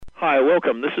Hi,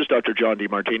 welcome. This is Dr. John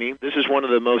DeMartini. This is one of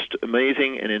the most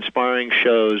amazing and inspiring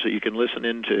shows that you can listen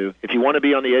into. If you want to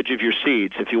be on the edge of your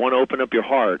seats, if you want to open up your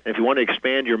heart, if you want to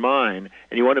expand your mind,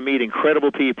 and you want to meet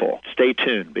incredible people, stay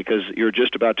tuned because you're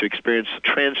just about to experience a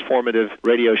transformative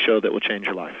radio show that will change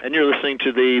your life. And you're listening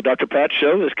to the Dr. Pat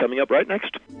Show that's coming up right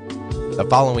next. The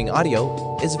following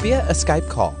audio is via a Skype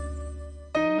call.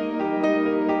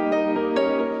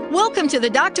 Welcome to the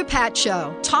Dr. Pat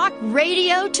Show. Talk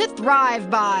radio to thrive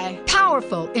by.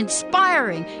 Powerful,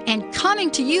 inspiring, and coming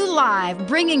to you live,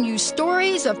 bringing you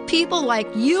stories of people like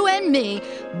you and me,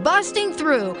 busting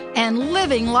through and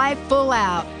living life full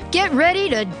out. Get ready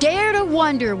to dare to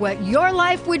wonder what your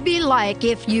life would be like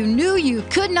if you knew you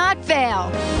could not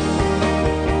fail.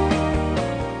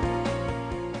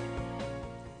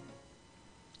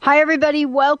 Hi, everybody.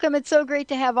 Welcome. It's so great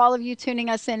to have all of you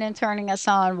tuning us in and turning us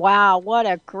on. Wow, what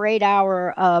a great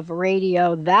hour of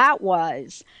radio that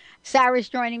was. Sarah's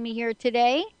joining me here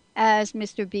today, as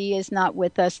Mr. B is not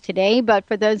with us today. But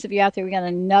for those of you out there, we got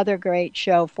another great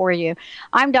show for you.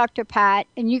 I'm Dr. Pat,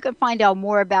 and you can find out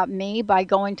more about me by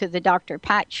going to the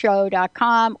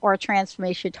drpatshow.com or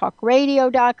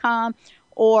transformationtalkradio.com,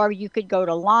 or you could go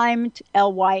to Lyme,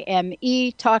 Lyme,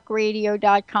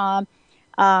 talkradio.com.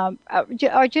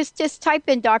 Or just type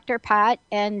in Dr. Pat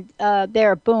and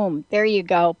boom, there you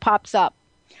go, pops up.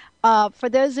 For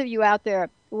those of you out there,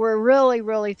 we're really,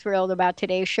 really thrilled about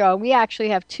today's show. We actually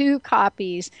have 2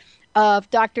 copies of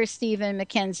Dr. Stephen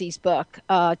McKenzie's book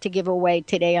to give away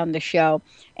today on the show.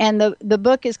 And the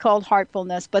book is called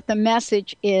Heartfulness, but the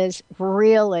message is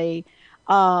really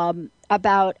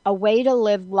about a way to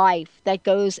live life that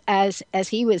goes, as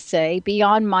he would say,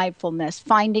 beyond mindfulness,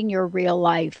 finding your real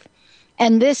life.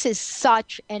 And this is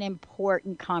such an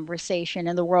important conversation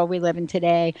in the world we live in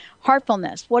today.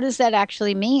 Heartfulness, what does that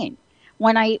actually mean?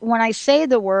 When I say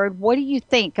the word, what do you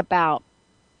think about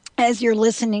as you're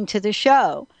listening to the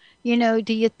show? You know,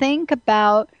 do you think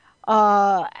about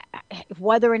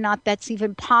whether or not that's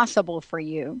even possible for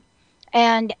you?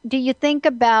 And do you think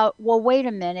about, well, wait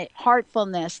a minute,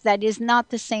 heartfulness, that is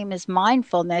not the same as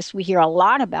mindfulness. We hear a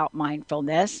lot about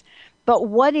mindfulness. But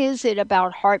what is it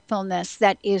about heartfulness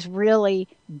that is really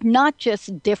not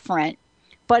just different,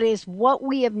 but is what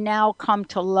we have now come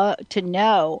to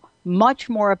know much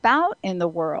more about in the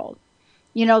world?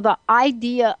 You know, the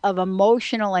idea of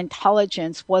emotional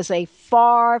intelligence was a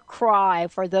far cry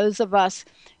for those of us,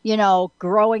 you know,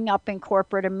 growing up in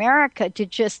corporate America to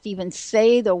just even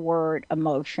say the word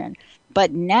emotion.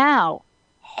 But now,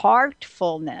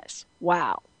 heartfulness,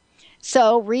 wow.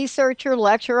 So researcher,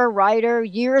 lecturer, writer,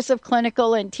 years of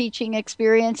clinical and teaching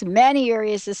experience, many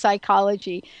areas of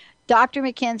psychology. Dr.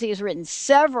 McKenzie has written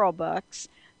several books,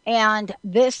 and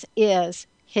this is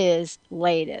his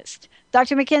latest.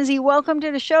 Dr. McKenzie, welcome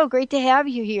to the show. Great to have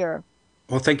you here.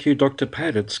 Well, thank you, Dr.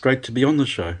 Pat. It's great to be on the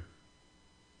show.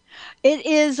 It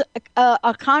is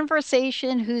a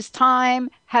conversation whose time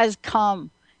has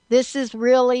come. This is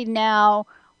really now,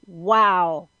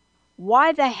 wow.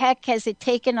 Why the heck has it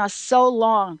taken us so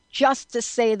long just to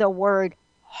say the word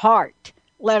heart,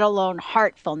 let alone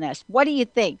heartfulness? What do you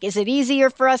think? Is it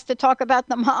easier for us to talk about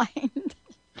the mind?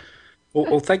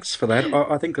 Well, thanks for that.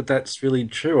 I think that that's really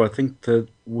true. I think that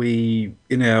we,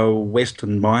 in our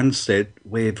Western mindset,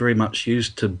 we're very much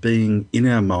used to being in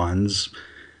our minds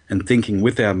and thinking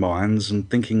with our minds and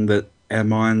thinking that our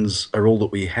minds are all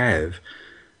that we have.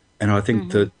 And I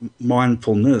think that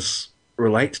mindfulness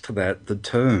relates to that. The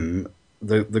term,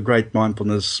 the great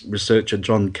mindfulness researcher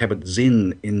John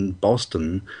Kabat-Zinn in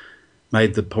Boston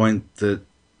made the point that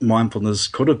mindfulness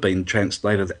could have been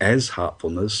translated as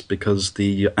heartfulness because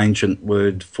the ancient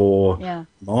word for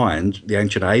mind, the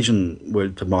ancient Asian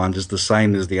word for mind, is the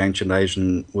same as the ancient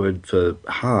Asian word for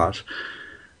heart.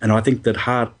 And I think that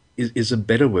heart is a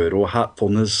better word, or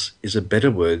heartfulness is a better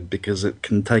word, because it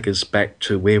can take us back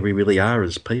to where we really are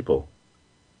as people.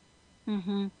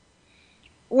 Mm-hmm.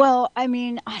 Well, I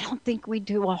mean, I don't think we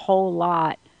do a whole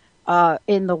lot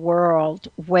in the world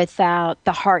without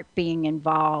the heart being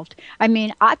involved. I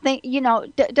mean, I think, you know,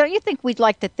 don't you think we'd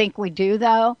like to think we do,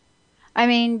 though? I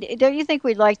mean, don't you think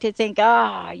we'd like to think,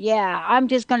 yeah, I'm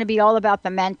just going to be all about the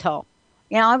mental.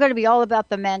 You know, I'm going to be all about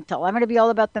the mental. I'm going to be all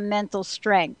about the mental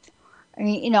strength. I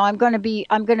mean, you know, I'm going to,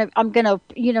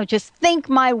 you know, just think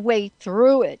my way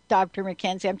through it, Dr.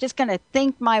 McKenzie. I'm just going to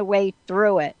think my way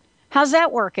through it. How's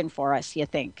that working for us, you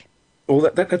think?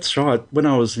 Well, that's right. When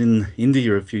I was in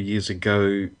India a few years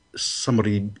ago,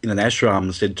 somebody in an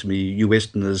ashram said to me, you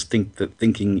Westerners think that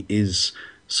thinking is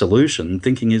solution,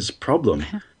 thinking is problem.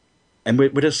 And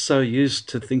we're just so used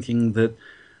to thinking that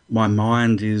my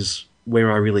mind is where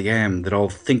I really am, that I'll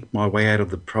think my way out of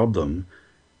the problem.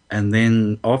 And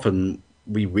then often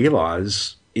we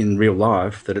realize in real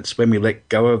life that it's when we let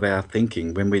go of our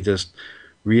thinking, when we just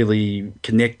really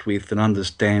connect with and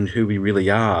understand who we really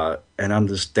are and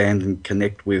understand and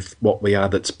connect with what we are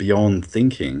that's beyond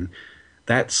thinking,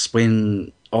 that's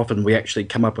when often we actually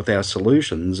come up with our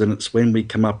solutions, and it's when we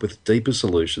come up with deeper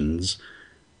solutions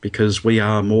because we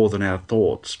are more than our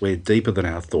thoughts, we're deeper than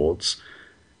our thoughts.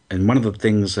 And one of the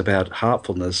things about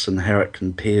heartfulness and how it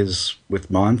compares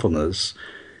with mindfulness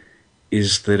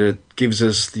is that it gives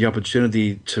us the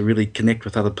opportunity to really connect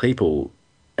with other people.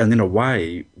 And in a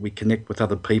way, we connect with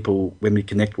other people when we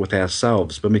connect with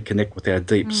ourselves, when we connect with our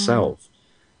deep self.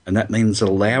 And that means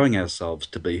allowing ourselves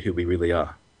to be who we really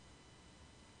are.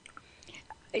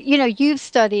 You know, you've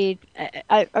studied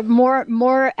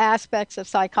more aspects of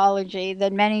psychology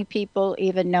than many people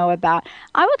even know about.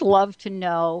 I would love to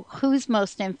know who's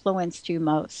most influenced you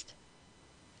most.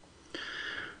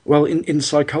 Well, in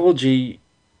psychology,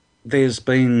 there's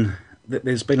been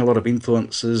there's been a lot of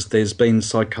influences. There's been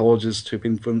psychologists who've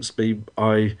influenced me.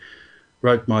 I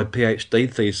wrote my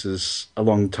PhD thesis a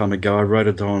long time ago. I wrote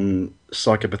it on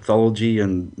psychopathology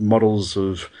and models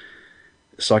of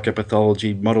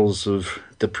psychopathology, models of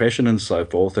depression and so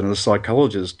forth. And a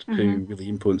psychologist who really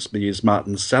influenced me is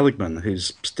Martin Seligman,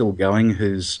 who's still going,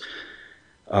 his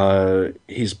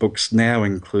books now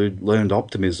include learned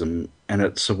optimism, and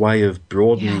it's a way of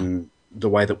broadening the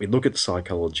way that we look at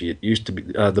psychology. It used to be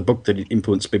the book that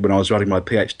influenced me when I was writing my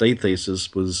PhD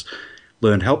thesis was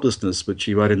Learned Helplessness, which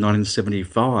he wrote in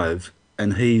 1975,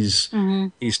 and he's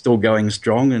still going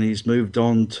strong, and he's moved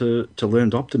on to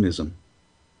learned optimism.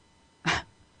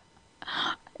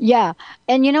 Yeah,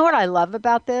 and you know what I love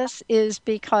about this is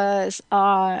because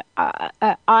I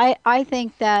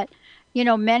think that, you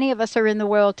know, many of us are in the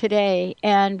world today,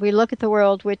 and we look at the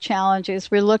world with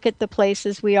challenges. We look at the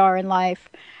places we are in life,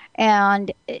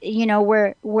 and you know,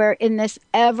 we're in this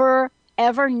ever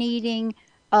needing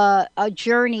a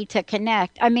journey to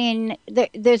connect. I mean,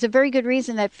 there's a very good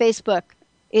reason that Facebook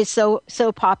is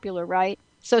so popular, right?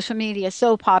 Social media is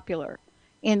so popular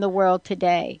in the world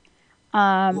today.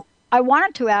 I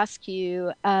wanted to ask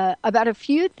you about a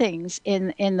few things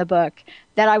in the book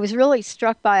that I was really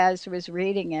struck by as I was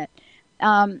reading it.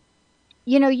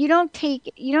 You know, you don't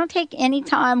take any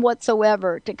time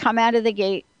whatsoever to come out of the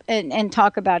gate and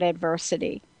talk about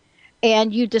adversity,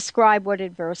 and you describe what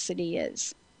adversity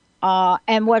is,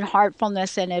 and what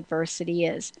heartfulness and adversity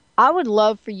is. I would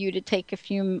love for you to take a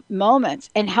few moments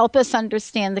and help us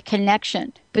understand the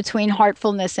connection between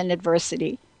heartfulness and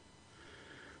adversity.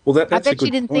 Well, that's I a bet you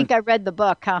good didn't point. think I read the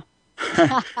book, huh?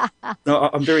 No,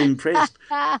 I'm very impressed.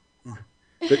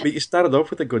 But you started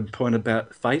off with a good point about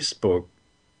Facebook,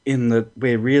 in that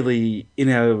we're really in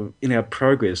our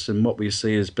progress and what we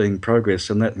see as being progress,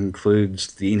 and that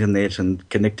includes the internet and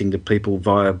connecting to people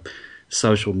via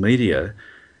social media.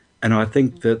 And I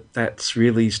think that that's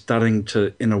really starting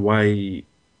to, in a way,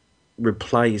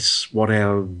 replace what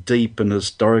our deep and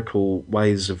historical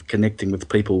ways of connecting with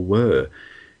people were.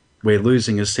 We're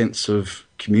losing a sense of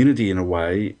community in a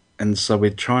way, and so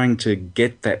we're trying to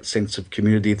get that sense of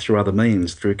community through other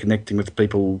means, through connecting with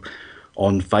people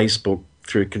on Facebook,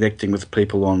 through connecting with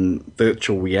people on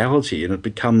virtual reality, and it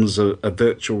becomes a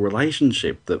virtual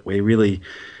relationship that we're really,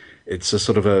 it's a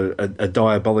sort of a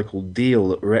diabolical deal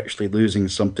that we're actually losing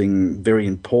something very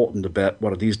important about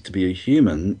what it is to be a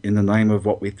human in the name of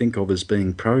what we think of as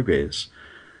being progress.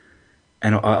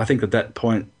 And I think that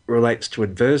point relates to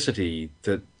adversity,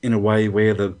 that in a way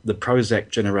where the Prozac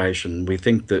generation, we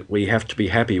think that we have to be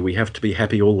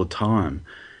happy all the time,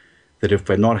 that if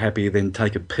we're not happy, then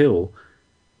take a pill.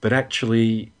 But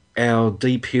actually, our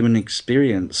deep human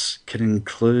experience can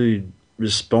include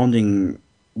responding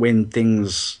when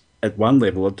things at one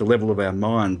level, at the level of our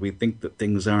mind, we think that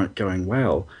things aren't going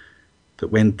well. But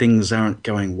when things aren't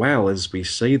going well as we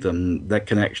see them, that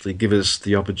can actually give us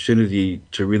the opportunity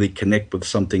to really connect with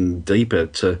something deeper,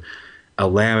 to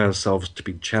allow ourselves to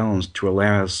be challenged, to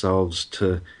allow ourselves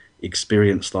to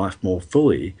experience life more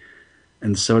fully.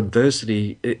 And so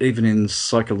adversity, even in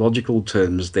psychological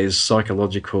terms, there's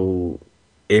psychological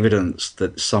evidence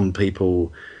that some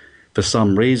people, for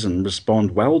some reason,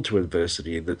 respond well to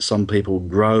adversity, that some people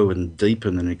grow and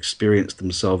deepen and experience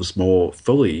themselves more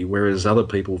fully, whereas other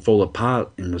people fall apart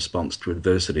in response to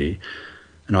adversity.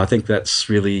 And I think that's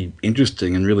really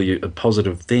interesting and really a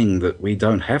positive thing, that we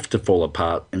don't have to fall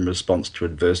apart in response to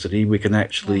adversity. We can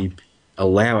actually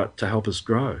allow it to help us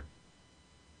grow.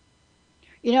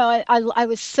 You know,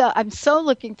 I'm so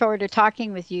looking forward to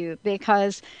talking with you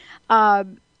because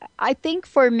I think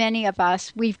for many of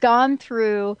us, we've gone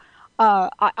through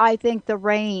I think, the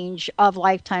range of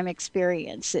lifetime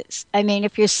experiences. I mean,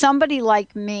 if you're somebody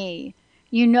like me,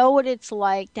 you know what it's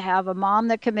like to have a mom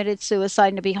that committed suicide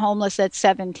and to be homeless at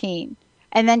 17,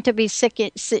 and then to be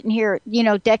sitting here,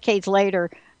 decades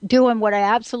later, doing what I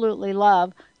absolutely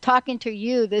love, talking to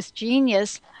you, this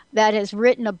genius that has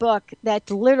written a book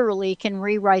that literally can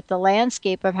rewrite the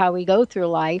landscape of how we go through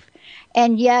life,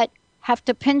 and yet have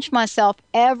to pinch myself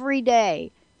every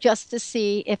day just to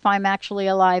see if I'm actually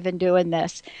alive and doing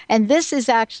this. And this is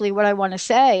actually what I want to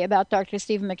say about Dr.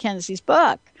 Stephen McKenzie's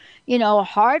book.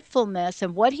 Heartfulness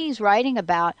and what he's writing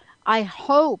about, I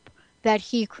hope that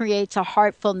he creates a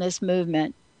heartfulness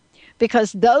movement.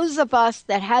 Because those of us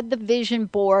that had the vision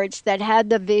boards, that had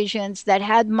the visions, that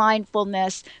had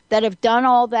mindfulness, that have done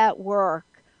all that work,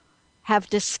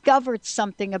 have discovered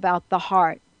something about the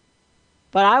heart.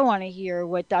 But I want to hear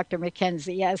what Dr.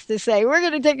 McKenzie has to say. We're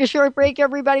going to take a short break,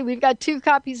 everybody. We've got 2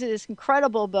 copies of this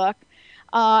incredible book.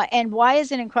 And why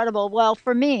is it incredible? Well,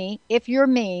 for me, if you're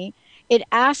me, it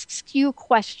asks you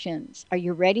questions. Are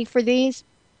you ready for these?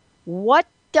 What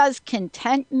does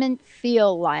contentment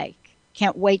feel like?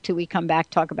 Can't wait till we come back,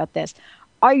 talk about this.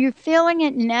 Are you feeling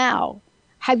it now?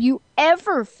 Have you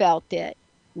ever felt it?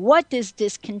 What does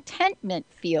discontentment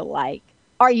feel like?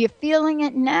 Are you feeling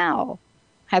it now?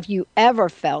 Have you ever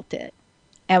felt it?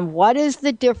 And what is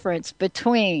the difference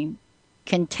between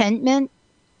contentment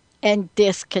and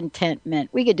discontentment?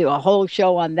 We could do a whole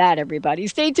show on that, everybody.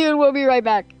 Stay tuned. We'll be right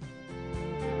back.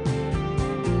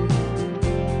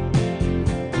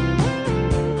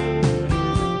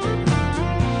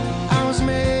 I was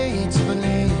made to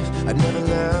believe I'd never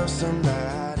love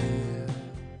somebody.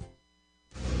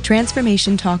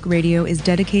 Transformation Talk Radio is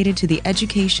dedicated to the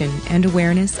education and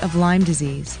awareness of Lyme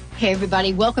disease. Hey,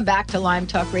 everybody. Welcome back to Lyme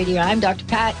Talk Radio. I'm Dr.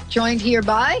 Pat, joined here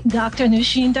by Dr.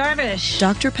 Nusheen Darvish.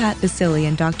 Dr. Pat Basili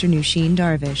and Dr. Nusheen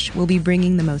Darvish will be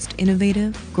bringing the most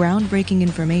innovative, groundbreaking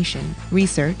information,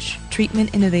 research,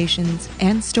 treatment innovations,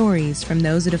 and stories from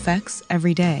those it affects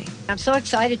every day. I'm so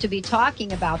excited to be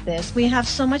talking about this. We have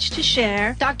so much to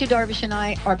share. Dr. Darvish and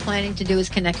I are planning to do is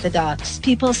connect the dots.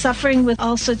 People suffering with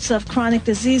all sorts of chronic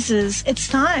diseases, it's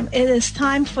time. It is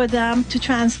time for them to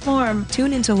transform.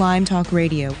 Tune into Lyme Talk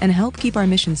Radio and help keep our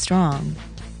mission strong.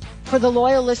 For the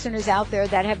loyal listeners out there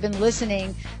that have been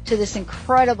listening to this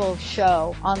incredible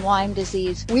show on Lyme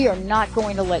disease, we are not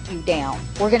going to let you down.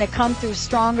 We're going to come through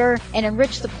stronger and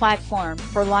enrich the platform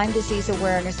for Lyme disease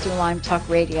awareness through Lyme Talk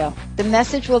Radio. The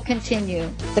message will continue,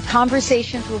 the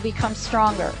conversations will become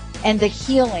stronger, and the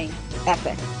healing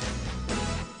epic.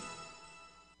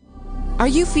 Are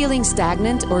you feeling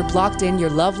stagnant or blocked in your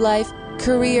love life,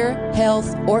 career,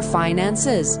 health, or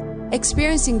finances?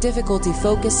 Experiencing difficulty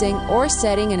focusing or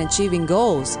setting and achieving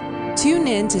goals? Tune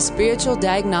in to Spiritual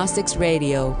Diagnostics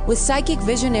Radio with psychic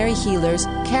visionary healers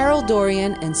Carol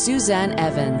Dorian and Suzanne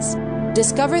Evans.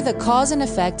 Discover the cause and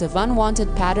effect of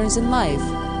unwanted patterns in life.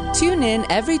 Tune in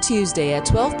every Tuesday at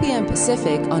 12 p.m.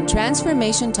 Pacific on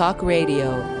Transformation Talk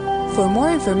Radio. For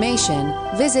more information,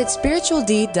 visit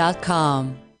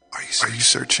spiritualdeed.com. Are you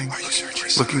searching?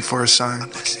 Looking for a sign?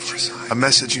 A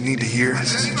message you need to hear?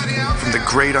 From the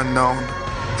great unknown,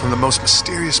 from the most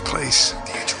mysterious place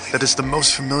that is the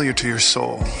most familiar to your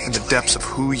soul in the depths of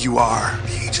who you are.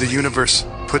 The universe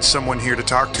put someone here to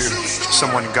talk to,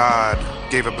 someone God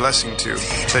gave a blessing to,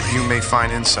 that you may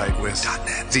find insight with.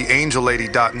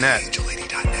 TheAngelLady.net,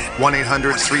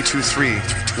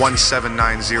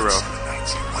 1-800-323-1790.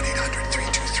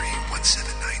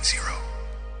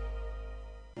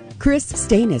 Chris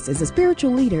Stanis is a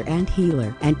spiritual leader and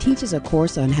healer and teaches a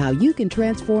course on how you can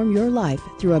transform your life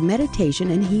through a meditation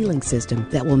and healing system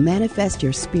that will manifest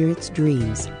your spirit's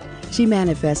dreams. She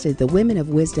manifested the Women of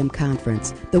Wisdom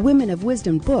Conference, the Women of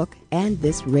Wisdom book, and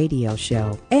this radio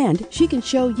show. And she can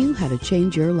show you how to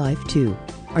change your life too.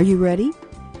 Are you ready?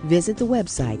 Visit the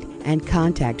website and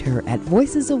contact her at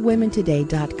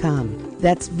voicesofwomentoday.com.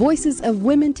 That's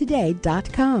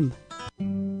voicesofwomentoday.com.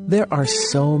 There are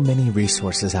so many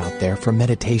resources out there for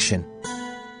meditation.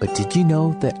 But did you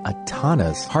know that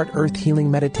Atana's Heart Earth Healing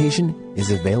Meditation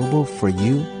is available for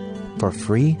you for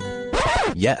free?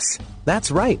 Yes,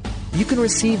 that's right. You can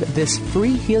receive this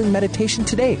free healing meditation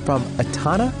today from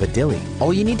Atana Badili.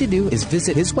 All you need to do is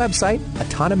visit his website,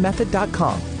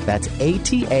 atanamethod.com. That's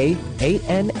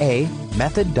ATAANA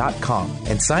method.com,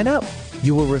 and sign up.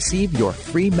 You will receive your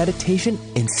free meditation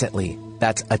instantly.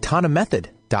 That's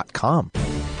atanamethod.com.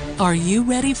 Are you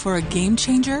ready for a game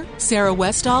changer? Sarah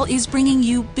Westall is bringing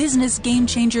you Business Game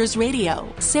Changers Radio.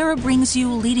 Sarah brings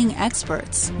you leading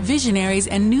experts, visionaries,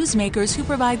 and newsmakers who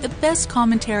provide the best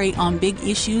commentary on big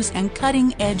issues and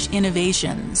cutting-edge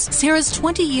innovations. Sarah's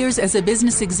 20 years as a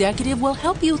business executive will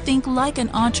help you think like an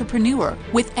entrepreneur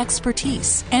with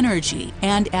expertise, energy,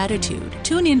 and attitude.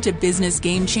 Tune into Business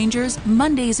Game Changers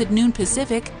Mondays at noon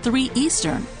Pacific, 3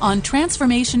 Eastern on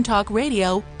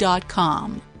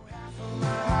TransformationTalkRadio.com.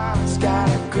 Heart's got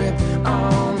a grip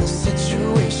on the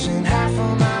situation. Half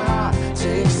of my heart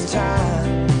takes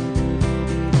time.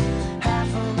 Half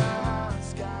of my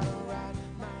heart's got a right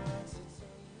mind.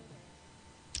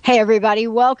 Hey everybody,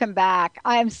 welcome back.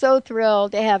 I'm so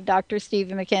thrilled to have Dr.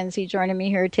 Stephen McKenzie joining me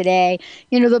here today.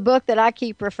 You know, the book that I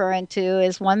keep referring to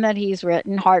is one that he's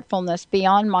written, Heartfulness,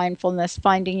 Beyond Mindfulness,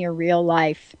 Finding Your Real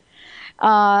Life.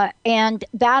 And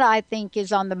that, I think,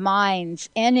 is on the minds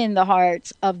and in the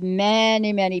hearts of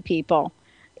many, many people,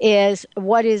 is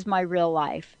what is my real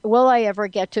life? Will I ever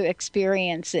get to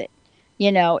experience it,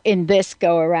 you know, in this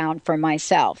go around for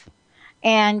myself?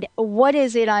 And what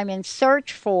is it I'm in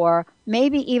search for,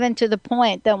 maybe even to the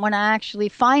point that when I actually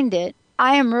find it,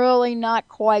 I am really not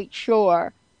quite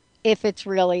sure if it's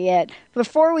really it.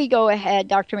 Before we go ahead,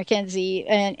 Dr. McKenzie,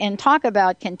 and talk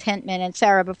about contentment, and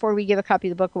Sarah, before we give a copy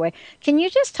of the book away, can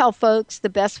you just tell folks the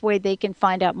best way they can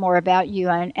find out more about you,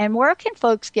 and where can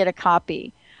folks get a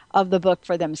copy of the book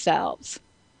for themselves?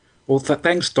 Well,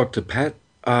 thanks, Dr. Pat.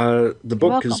 The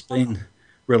book has been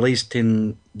released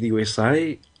in the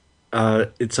USA.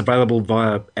 It's available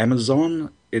via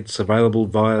Amazon. It's available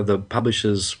via the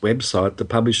publisher's website. The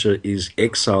publisher is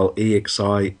Exile,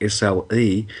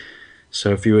 EXISLE.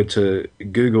 So if you were to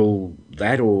Google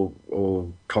that or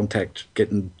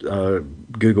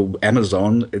Google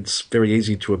Amazon, it's very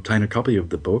easy to obtain a copy of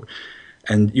the book.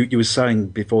 And you were saying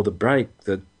before the break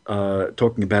that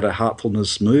talking about a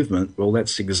heartfulness movement, well,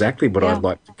 that's exactly what I'd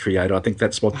like to create. I think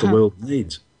that's what the world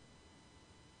needs.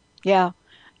 Yeah,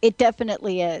 it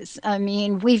definitely is. I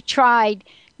mean, we've tried,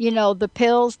 you know, the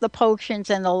pills, the potions,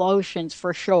 and the lotions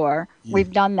for sure.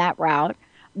 We've done that route.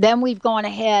 Then we've gone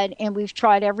ahead and we've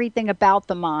tried everything about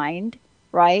the mind,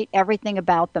 right? Everything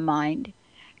about the mind.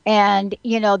 And,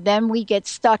 you know, then we get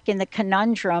stuck in the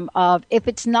conundrum of, if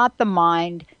it's not the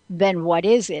mind, then what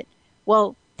is it?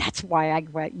 Well, that's why I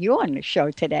got you on the show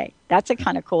today. That's a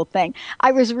kind of cool thing.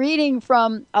 I was reading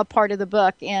from a part of the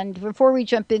book, and before we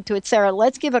jump into it, Sarah,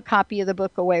 let's give a copy of the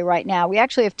book away right now. We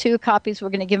actually have 2 copies. We're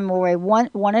going to give them away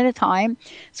one at a time.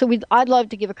 So I'd love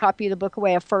to give a copy of the book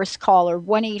away. A first caller,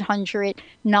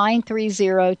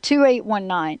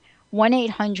 1-800-930-2819.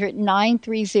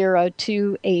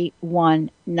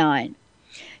 1-800-930-2819.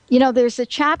 You know, there's a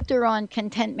chapter on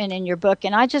contentment in your book,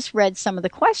 and I just read some of the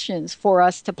questions for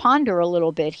us to ponder a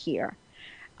little bit here.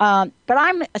 But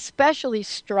I'm especially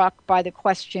struck by the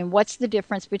question, what's the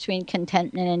difference between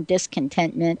contentment and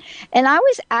discontentment? And I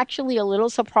was actually a little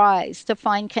surprised to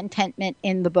find contentment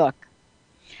in the book.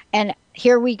 And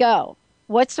here we go.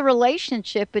 What's the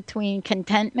relationship between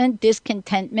contentment,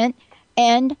 discontentment,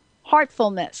 and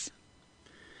heartfulness?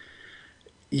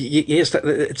 Yes,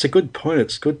 it's a good point.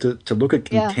 It's good to look at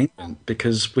contentment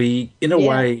because we, in a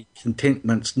way,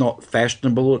 contentment's not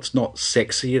fashionable, it's not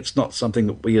sexy, it's not something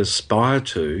that we aspire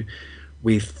to.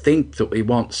 We think that we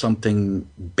want something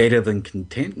better than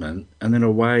contentment, and in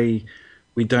a way,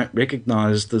 we don't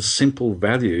recognize the simple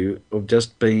value of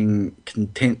just being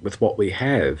content with what we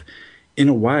have. In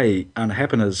a way,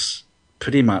 unhappiness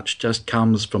pretty much just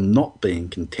comes from not being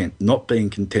content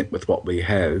with what we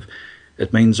have.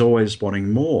 It means always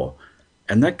wanting more.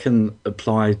 And that can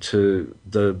apply to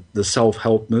the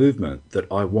self-help movement,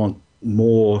 that I want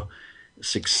more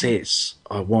success,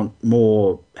 I want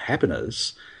more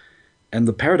happiness. And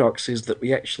the paradox is that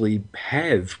we actually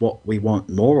have what we want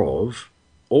more of.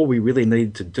 All we really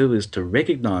need to do is to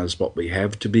recognize what we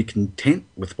have, to be content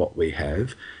with what we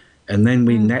have, and then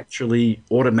we naturally,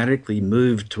 automatically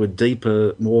move to a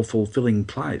deeper, more fulfilling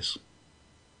place.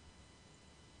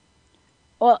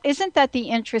 Well, isn't that the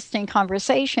interesting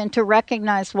conversation, to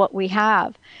recognize what we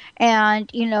have? And,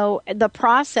 you know, the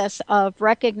process of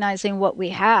recognizing what we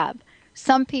have.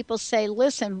 Some people say,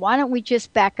 listen, why don't we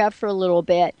just back up for a little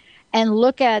bit and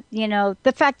look at, you know,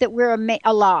 the fact that we're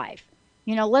alive.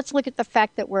 You know, let's look at the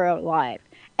fact that we're alive.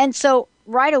 And so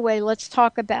right away, let's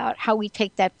talk about how we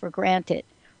take that for granted.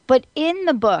 But in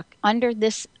the book, under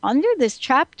this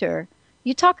chapter,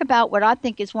 you talk about what I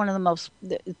think is one of the most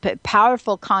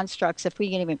powerful constructs, if we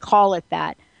can even call it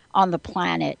that, on the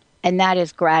planet, and that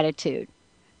is gratitude.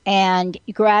 And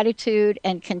gratitude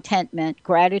and contentment,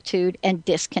 gratitude and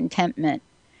discontentment.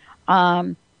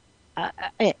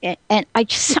 and I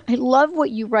love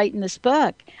what you write in this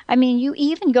book. I mean, you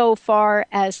even go far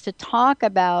as to talk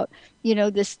about,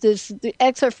 this the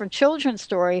excerpt from children's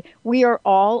story. We are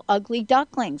all ugly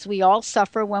ducklings. We all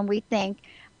suffer when we think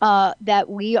that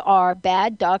we are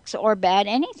bad ducks or bad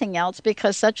anything else,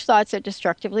 because such thoughts are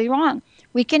destructively wrong.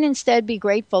 We can instead be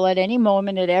grateful at any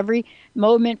moment, at every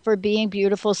moment, for being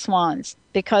beautiful swans,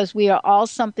 because we are all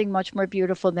something much more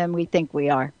beautiful than we think we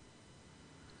are.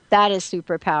 That is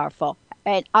super powerful.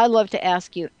 And I love to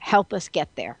ask you, help us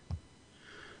get there.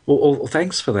 Well,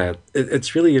 thanks for that.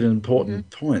 It's really an important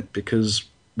point, because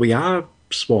we are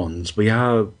swans. We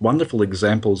are wonderful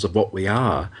examples of what we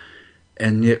are.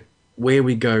 And yet where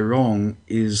we go wrong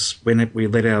is when we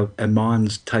let our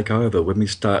minds take over, when we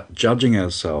start judging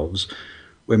ourselves,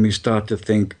 when we start to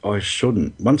think, I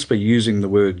shouldn't. Once we're using the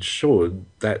word should,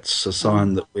 that's a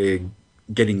sign that we're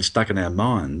getting stuck in our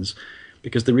minds,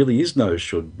 because there really is no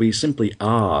should. We simply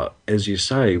are. As you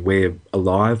say, we're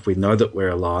alive. We know that we're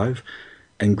alive.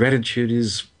 And gratitude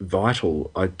is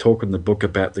vital. I talk in the book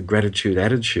about the gratitude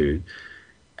attitude,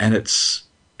 and it's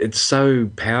so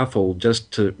powerful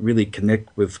just to really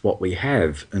connect with what we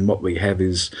have. And what we have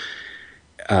is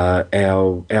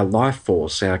our life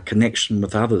force, our connection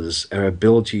with others, our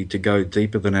ability to go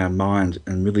deeper than our mind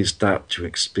and really start to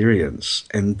experience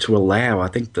and to allow. I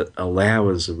think that allow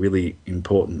is a really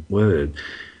important word,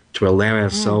 to allow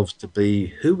ourselves to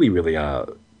be who we really are,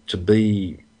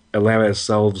 allow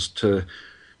ourselves to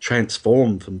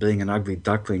transform from being an ugly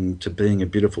duckling to being a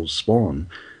beautiful swan,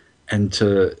 and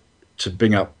to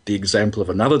bring up the example of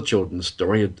another children's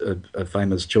story, a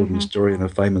famous children's story and a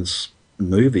famous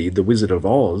movie, The Wizard of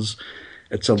Oz.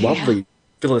 It's a lovely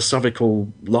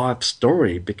philosophical life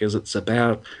story, because it's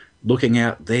about looking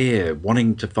out there,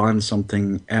 wanting to find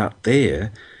something out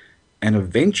there, and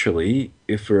eventually,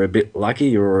 if we're a bit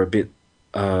lucky or a bit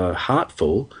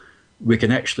heartful, we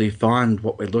can actually find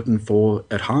what we're looking for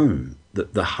at home.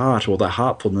 The heart, or the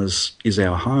heartfulness, is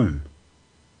our home.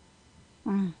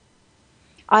 And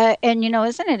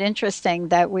isn't it interesting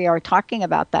that we are talking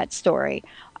about that story,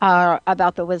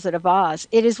 about the Wizard of Oz?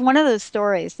 It is one of those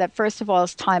stories that, first of all,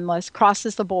 is timeless,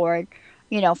 crosses the board,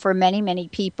 for many, many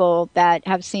people that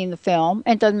have seen the film.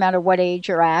 It doesn't matter what age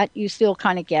you're at, you still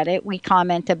kind of get it. We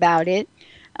comment about it.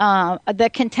 The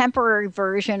contemporary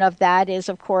version of that is,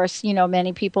 of course,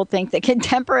 many people think the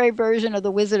contemporary version of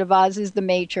the Wizard of Oz is The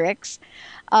Matrix.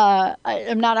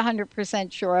 I'm not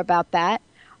 100% sure about that.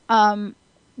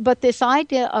 But this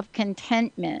idea of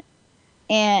contentment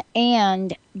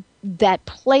and that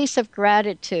place of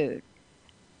gratitude,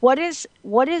 what is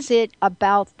it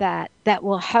about that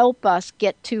will help us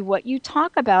get to what you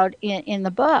talk about in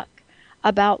the book,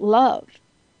 about love?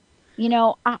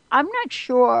 I'm not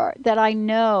sure that I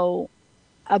know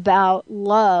about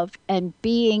love and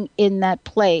being in that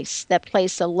place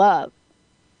of love,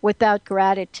 without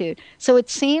gratitude. So it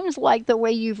seems like the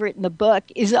way you've written the book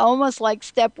is almost like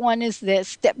step one is this,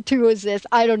 step two is this,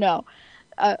 I don't know.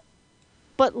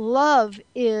 But love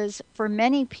is, for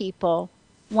many people,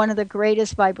 one of the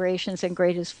greatest vibrations and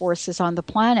greatest forces on the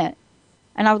planet.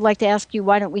 And I would like to ask you,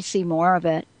 why don't we see more of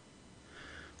it?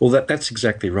 Well, that's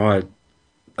exactly right.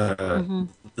 The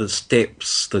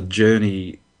steps, the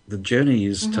journey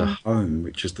is to home,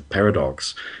 which is the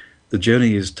paradox. The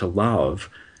journey is to love.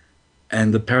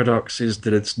 And the paradox is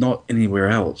that it's not anywhere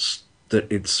else,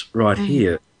 that it's right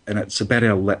here. And it's about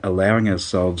allowing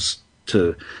ourselves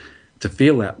to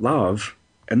feel that love.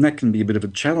 And that can be a bit of a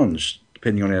challenge,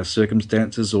 depending on our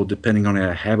circumstances or depending on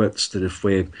our habits, that if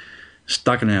we're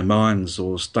stuck in our minds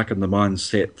or stuck in the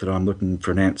mindset that I'm looking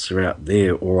for an answer out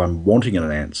there or I'm wanting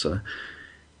an answer,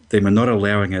 then we're not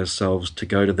allowing ourselves to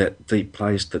go to that deep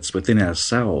place that's within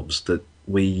ourselves, that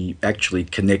we actually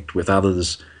connect with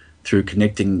others through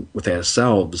connecting with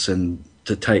ourselves, and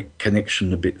to take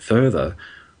connection a bit further.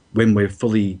 When we're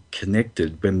fully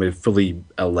connected, when we're fully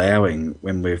allowing,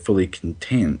 when we're fully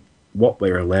content, what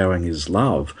we're allowing is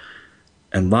love.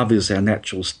 And love is our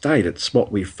natural state. It's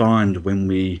what we find when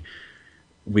we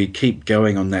keep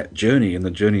going on that journey, and the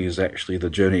journey is actually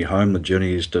the journey home. The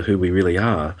journey is to who we really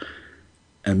are.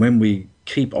 And when we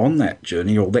keep on that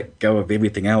journey, or let go of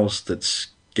everything else that's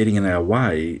getting in our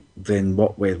way, then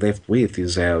what we're left with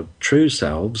is our true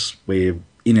selves. We're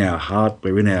in our heart,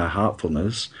 we're in our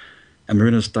heartfulness, and we're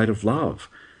in a state of love.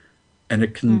 And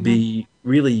it can be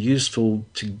really useful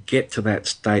to get to that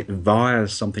state via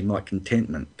something like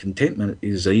contentment. Contentment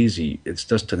is easy. It's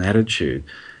just an attitude.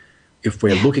 If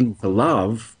we're looking for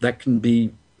love, that can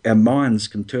be, our minds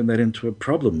can turn that into a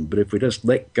problem. But if we just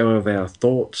let go of our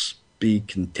thoughts, be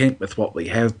content with what we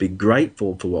have, be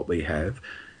grateful for what we have,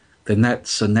 then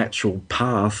that's a natural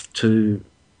path to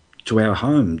to our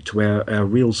home, to our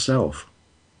real self.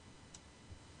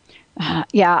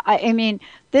 Yeah, I mean,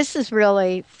 this is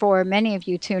really for many of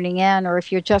you tuning in, or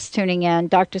if you're just tuning in,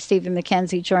 Dr. Stephen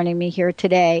McKenzie joining me here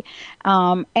today.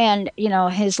 And,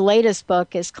 his latest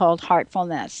book is called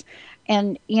Heartfulness.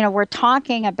 And, we're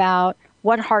talking about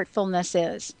what heartfulness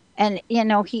is. And,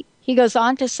 he goes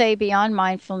on to say, beyond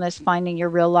mindfulness, finding your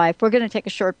real life. We're going to take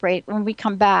a short break. When we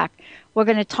come back, we're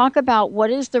going to talk about what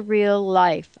does the real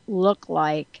life look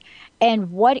like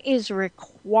and what is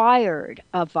required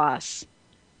of us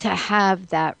to have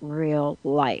that real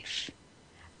life.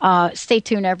 Stay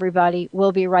tuned, everybody.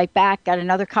 We'll be right back. Got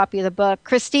another copy of the book.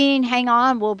 Christine, hang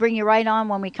on. We'll bring you right on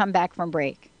when we come back from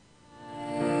break.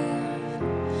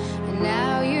 And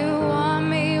now you want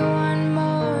me one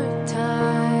more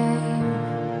time.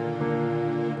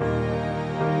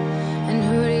 And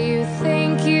who do you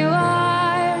think you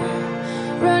are?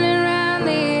 Running around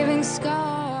leaving scars.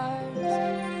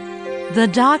 The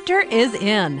Doctor is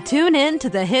in. Tune in to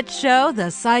the hit show,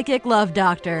 The Psychic Love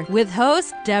Doctor, with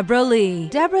host Deborah Lee.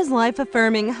 Deborah's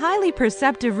life-affirming, highly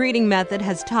perceptive reading method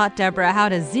has taught Deborah how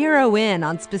to zero in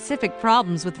on specific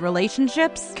problems with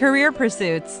relationships, career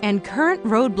pursuits, and current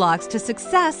roadblocks to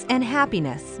success and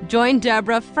happiness. Join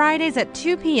Deborah Fridays at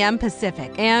 2 p.m.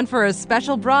 Pacific, and for a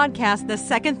special broadcast the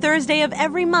second Thursday of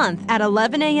every month at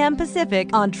 11 a.m. Pacific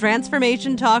on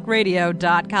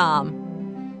TransformationTalkRadio.com.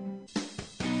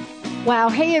 Wow.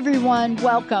 Hey, everyone.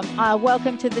 Welcome.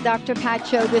 Welcome to the Dr. Pat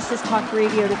Show. This is Talk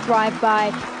Radio to Thrive By.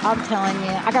 I'm telling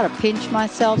you, I got to pinch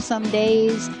myself some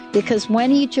days because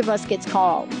when each of us gets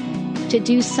called to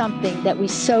do something that we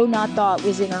so not thought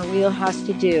was in our wheelhouse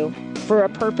to do for a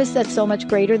purpose that's so much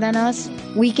greater than us,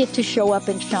 we get to show up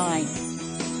and shine.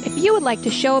 If you would like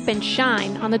to show up and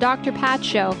shine on the Dr. Pat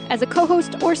Show as a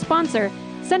co-host or sponsor,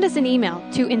 send us an email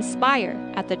to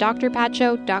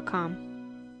inspire@thedrpatshow.com.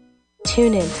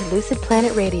 Tune in to Lucid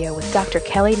Planet Radio with Dr.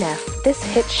 Kelly Neff. This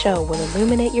hit show will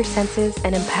illuminate your senses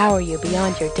and empower you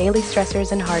beyond your daily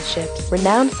stressors and hardships.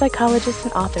 Renowned psychologist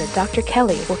and author Dr.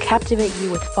 Kelly will captivate you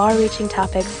with far-reaching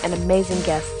topics and amazing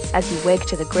guests as you wake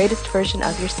to the greatest version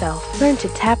of yourself. Learn to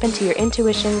tap into your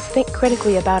intuitions, think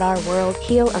critically about our world,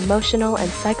 heal emotional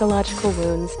and psychological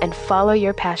wounds, and follow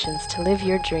your passions to live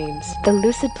your dreams. The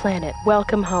Lucid Planet.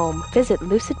 Welcome home. Visit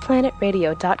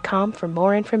lucidplanetradio.com for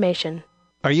more information.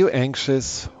 Are you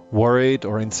anxious, worried,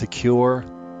 or insecure?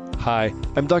 Hi,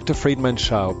 I'm Dr. Friedman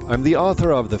Schaub. I'm the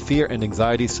author of The Fear and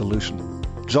Anxiety Solution.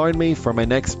 Join me for my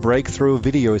next breakthrough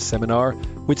video seminar,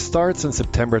 which starts on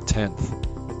September 10th.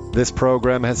 This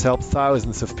program has helped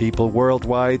thousands of people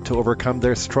worldwide to overcome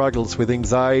their struggles with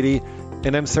anxiety,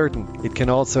 and I'm certain it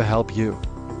can also help you.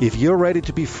 If you're ready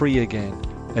to be free again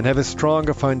and have a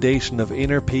stronger foundation of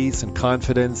inner peace and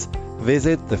confidence,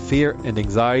 visit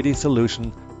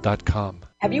thefearandanxietysolution.com.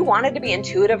 Have you wanted to be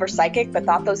intuitive or psychic but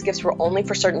thought those gifts were only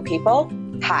for certain people?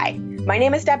 Hi, my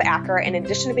name is Deb Acker, and in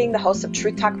addition to being the host of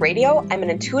Truth Talk Radio, I'm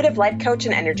an intuitive life coach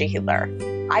and energy healer.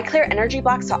 I clear energy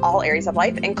blocks to all areas of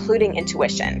life, including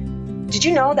intuition. Did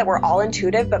you know that we're all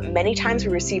intuitive, but many times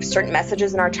we receive certain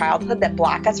messages in our childhood that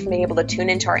block us from being able to tune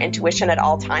into our intuition at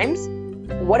all times?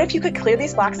 What if you could clear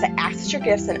these blocks to access your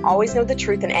gifts and always know the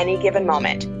truth in any given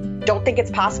moment? Don't think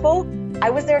it's possible? I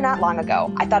was there not long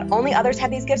ago. I thought only others had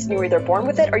these gifts and you were either born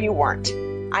with it or you weren't.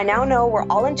 I now know we're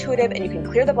all intuitive and you can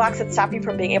clear the blocks that stop you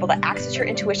from being able to access your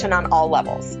intuition on all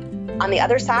levels. On the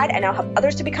other side, I now help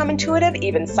others to become intuitive,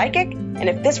 even psychic. And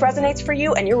if this resonates for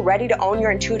you and you're ready to own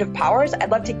your intuitive powers, I'd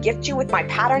love to gift you with my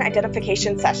pattern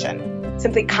identification session.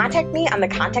 Simply contact me on the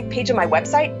contact page of my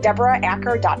website,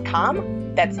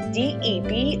 deboraacker.com. That's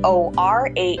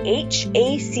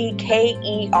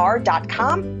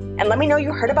DeborahAcker.com. And let me know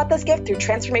you heard about this gift through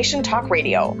Transformation Talk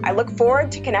Radio. I look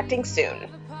forward to connecting soon.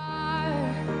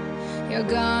 You're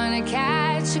gonna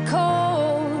catch a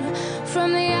cold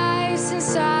from the ice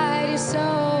inside your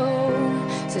soul.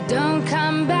 So don't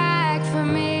come back for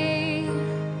me.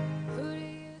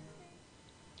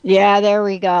 Yeah, there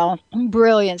we go.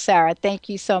 Brilliant, Sarah. Thank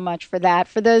you so much for that.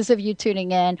 For those of you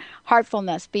tuning in,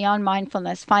 Heartfulness, Beyond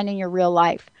Mindfulness, Finding Your Real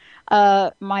Life.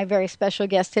 My very special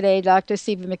guest today, Dr.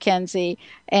 Stephen McKenzie.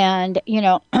 And,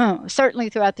 certainly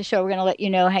throughout the show, we're going to let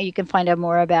you know how you can find out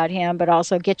more about him, but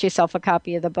also get yourself a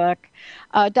copy of the book.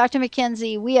 Dr.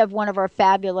 McKenzie, we have one of our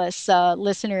fabulous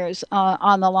listeners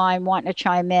on the line wanting to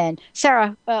chime in.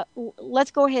 Sarah, let's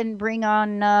go ahead and bring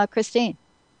on Christine.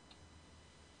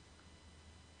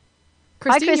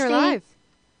 Christine, Hi, you're live.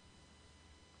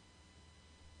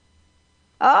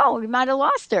 Oh, we might have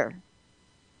lost her.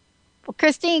 Well,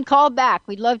 Christine, call back.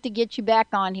 We'd love to get you back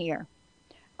on here.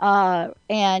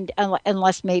 And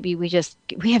unless maybe we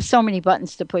have so many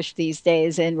buttons to push these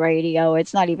days in radio.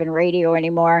 It's not even radio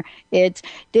anymore. It's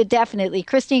definitely.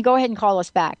 Christine, go ahead and call us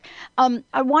back.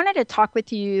 I wanted to talk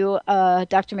with you,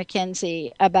 Dr.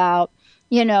 McKenzie, about,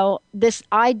 this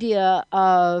idea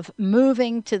of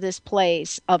moving to this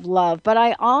place of love. But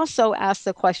I also asked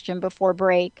the question before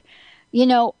break,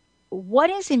 what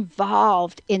is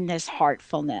involved in this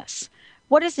heartfulness?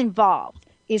 What is involved?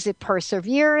 Is it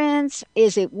perseverance?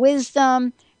 Is it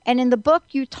wisdom? And in the book,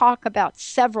 you talk about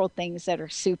several things that are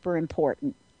super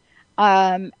important.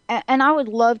 And I would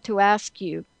love to ask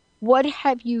you, what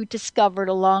have you discovered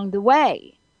along the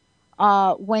way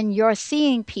when you're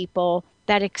seeing people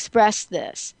that express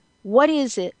this? What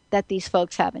is it that these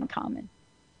folks have in common?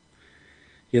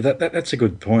 Yeah, that's a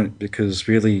good point, because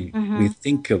really we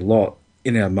think a lot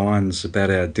in our minds about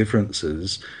our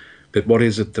differences, but what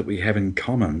is it that we have in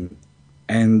common?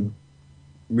 And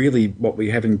really what we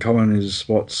have in common is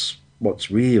what's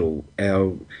real,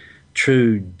 our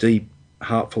true, deep,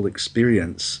 heartful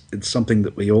experience. It's something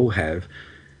that we all have.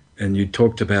 And you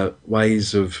talked about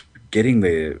ways of getting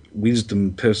there,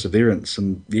 wisdom, perseverance,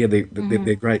 and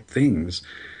they're great things.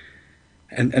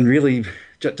 And really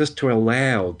just to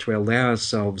allow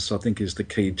ourselves, I think, is the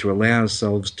key, to allow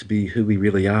ourselves to be who we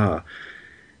really are.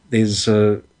 There's,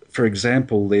 for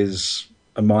example, there's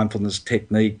a mindfulness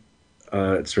technique.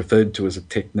 It's referred to as a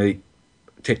technique.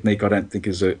 Technique, I don't think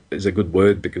is a good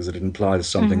word, because it implies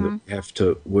something that we have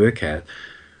to work at.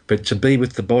 But to be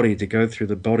with the body, to go through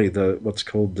the body, what's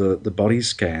called the body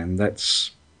scan,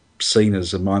 that's seen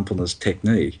as a mindfulness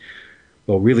technique.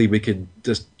 Well, really, we could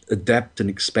just adapt and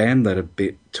expand that a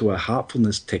bit to a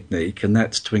heartfulness technique, and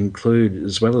that's to include,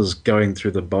 as well as going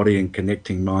through the body and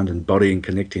connecting mind and body and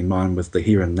connecting mind with the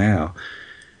here and now,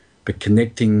 but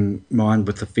connecting mind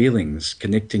with the feelings,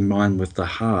 connecting mind with the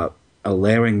heart,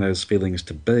 allowing those feelings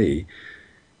to be.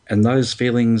 And those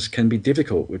feelings can be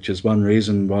difficult, which is one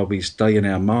reason why we stay in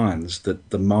our minds,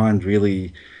 that the mind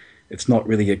really, it's not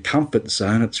really a comfort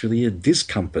zone, it's really a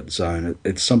discomfort zone.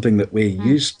 It's something that we're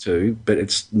used to, but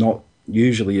it's not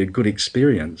usually a good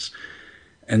experience.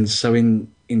 And so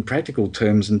in practical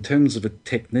terms, in terms of a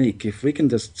technique, if we can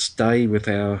just stay with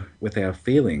our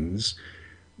feelings,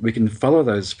 we can follow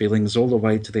those feelings all the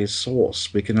way to their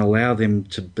source. We can allow them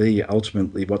to be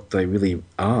ultimately what they really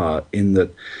are, in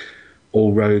that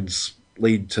all roads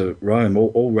lead to Rome,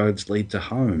 all roads lead to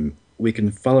home. We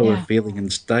can follow a feeling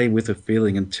and stay with a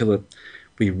feeling until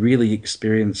we really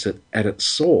experience it at its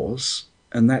source,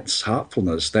 and that's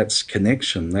heartfulness, that's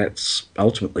connection, that's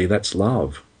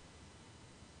love.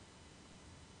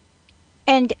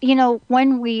 And,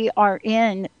 when we are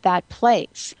in that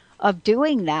place of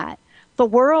doing that, the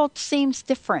world seems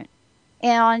different.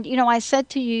 And, I said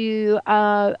to you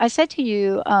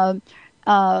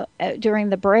during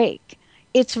the break,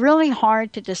 it's really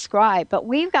hard to describe, but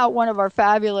we've got one of our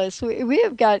fabulous, we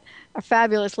have got a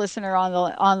fabulous listener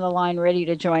on the line ready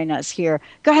to join us here.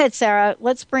 Go ahead, Sarah.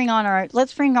 Let's bring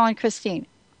on Christine.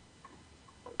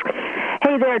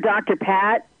 Hey there, Dr.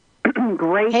 Pat.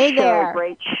 Great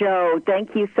show.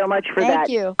 Thank you so much for that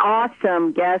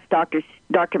awesome guest, Dr.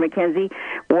 McKenzie.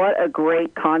 What a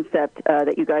great concept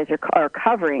that you guys are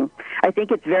covering. I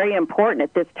think it's very important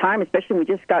at this time, especially we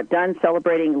just got done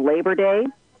celebrating Labor Day,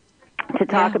 to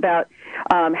talk about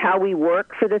how we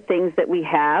work for the things that we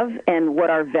have and what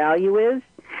our value is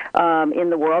in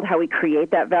the world, how we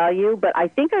create that value. But I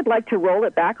think I'd like to roll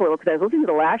it back a little, because I was listening to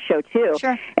the last show, too.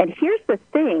 Sure. And here's the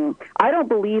thing. I don't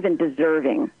believe in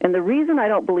deserving. And the reason I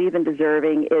don't believe in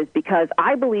deserving is because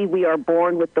I believe we are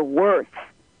born with the worth,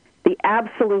 the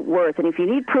absolute worth. And if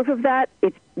you need proof of that,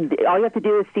 all you have to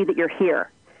do is see that you're here.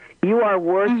 You are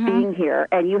worth being here,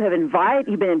 and you've been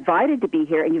invited to be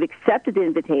here, and you've accepted the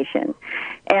invitation.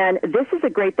 And this is a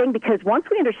great thing, because once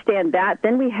we understand that,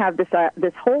 then we have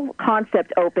this whole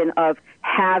concept open of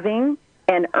having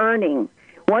and earning.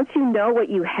 Once you know what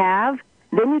you have,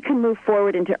 then you can move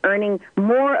forward into earning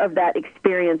more of that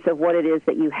experience of what it is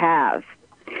that you have.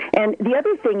 And the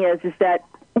other thing is that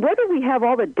whether we have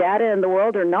all the data in the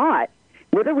world or not,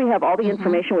 whether we have all the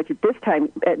information, which at this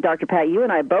time, Dr. Pat, you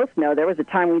and I both know there was a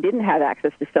time we didn't have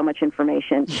access to so much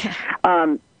information.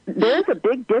 There's a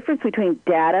big difference between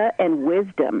data and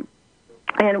wisdom.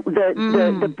 And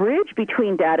the bridge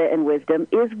between data and wisdom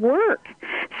is work.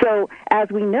 So as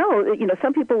we know,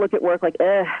 some people look at work like,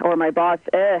 or my boss,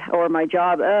 or my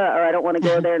job, or I don't want to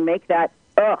go there and make that,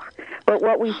 But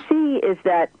what we see is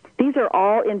that these are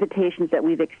all invitations that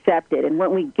we've accepted. And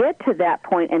when we get to that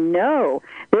point and know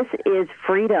this is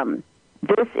freedom,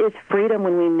 This is freedom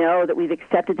when we know that we've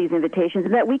accepted these invitations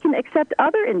and that we can accept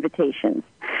other invitations.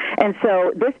 And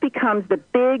so this becomes the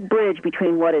big bridge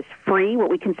between what is free,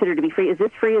 what we consider to be free. Is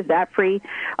this free? Is that free?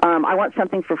 I want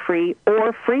something for free,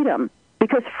 or freedom.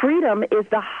 Because freedom is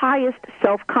the highest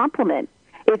self-compliment.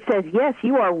 It says, yes,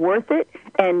 you are worth it,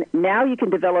 and now you can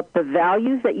develop the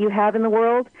values that you have in the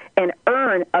world and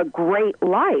earn a great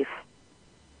life.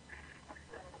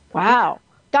 Wow.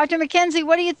 Dr. McKenzie,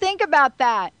 what do you think about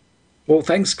that? Well,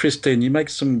 thanks, Christine. You make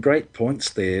some great points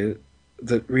there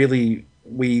that really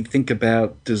we think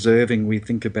about deserving, we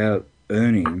think about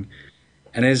earning.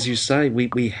 And as you say,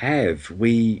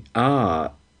 we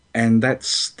are, and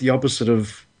that's the opposite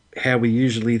of how we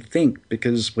usually think,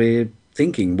 because we're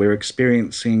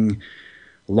experiencing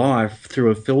life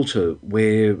through a filter.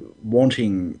 We're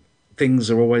wanting things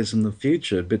are always in the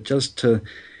future, but just to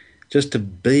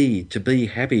be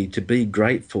happy, to be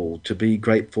grateful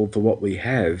for what we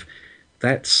have,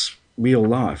 that's real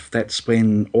life. That's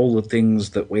when all the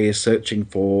things that we're searching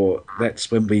for,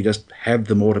 that's when we just have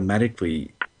them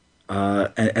automatically.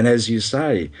 And as you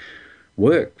say,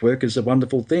 work is a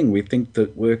wonderful thing. We think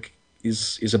that work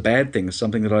is a bad thing,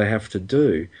 something that I have to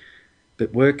do.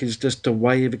 But work is just a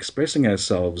way of expressing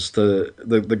ourselves.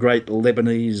 The great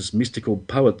Lebanese mystical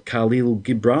poet Khalil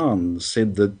Gibran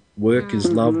said that work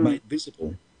is love made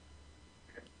visible.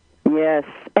 Yes,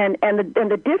 and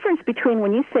the difference between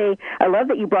when you say, I love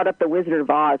that you brought up the Wizard of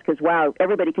Oz, because, wow,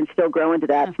 everybody can still grow into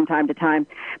that from time to time.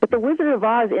 But the Wizard of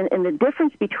Oz, and the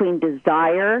difference between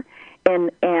desire and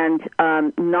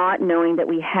not knowing that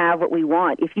we have what we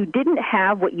want. If you didn't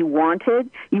have what you wanted,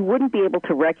 you wouldn't be able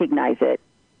to recognize it.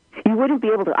 You wouldn't be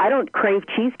able to. I don't crave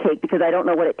cheesecake because I don't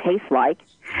know what it tastes like.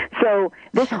 So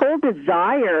this whole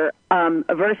desire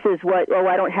versus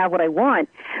I don't have what I want,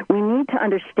 we need to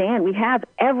understand we have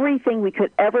everything we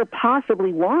could ever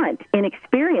possibly want in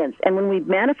experience. And when we've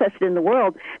manifested in the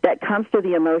world, that comes through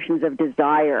the emotions of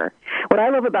desire. What I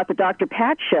love about the Dr.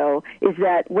 Pat show is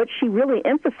that what she really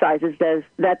emphasizes is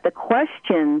that the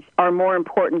questions are more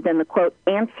important than the, quote,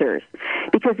 answers.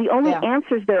 Because the only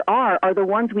answers there are the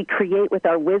ones we create with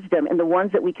our wisdom and the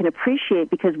ones that we can appreciate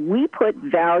because we put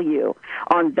value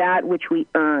on that which we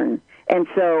earn. And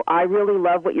so I really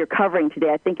love what you're covering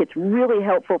today. I think it's really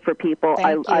helpful for people.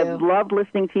 I've loved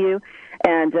listening to you,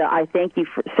 and I thank you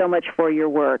so much for your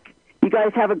work. You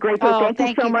guys have a great day.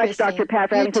 Thank you so much, Christine. Dr. Pat,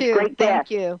 for having such great guests.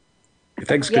 Thank you.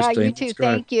 Thanks, Christine. Yeah, you too.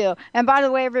 Thank you. And by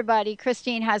the way, everybody,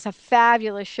 Christine has a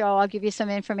fabulous show. I'll give you some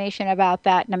information about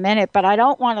that in a minute. But I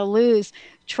don't want to lose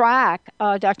track,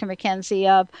 Dr.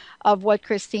 McKenzie, of what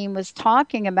Christine was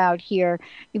talking about here,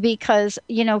 because,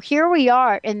 here we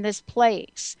are in this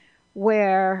place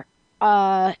where,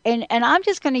 and I'm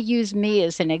just going to use me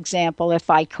as an example if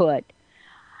I could.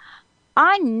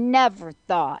 I never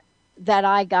thought that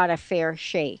I got a fair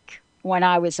shake when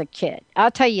I was a kid. I'll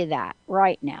tell you that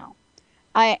right now.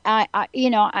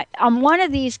 I'm one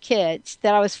of these kids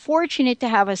that I was fortunate to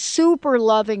have a super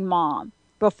loving mom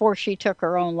before she took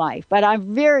her own life. But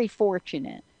I'm very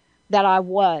fortunate that I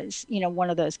was, one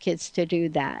of those kids to do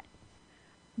that.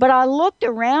 But I looked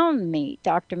around me,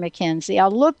 Dr. McKenzie,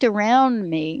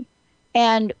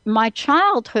 and my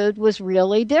childhood was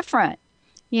really different.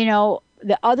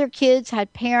 The other kids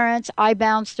had parents. I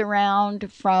bounced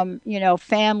around from,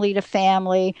 family to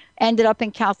family, ended up in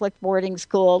Catholic boarding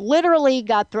school, literally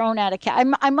got thrown out of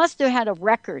I must have had a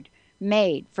record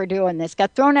made for doing this.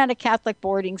 Got thrown out of Catholic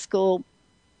boarding school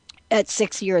at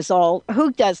 6 years old.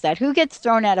 Who does that? Who gets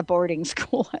thrown out of boarding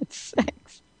school at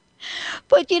 6?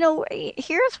 But,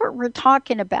 here's what we're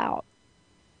talking about.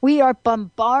 We are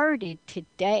bombarded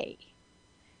today.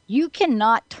 You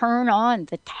cannot turn on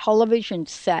the television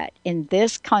set in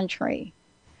this country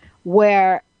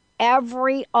where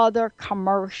every other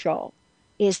commercial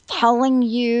is telling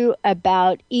you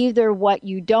about either what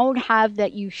you don't have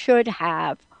that you should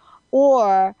have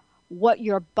or what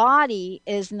your body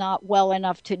is not well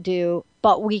enough to do,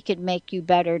 but we could make you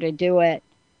better to do it.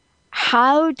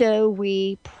 How do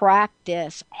we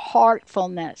practice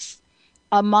heartfulness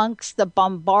amongst the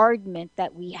bombardment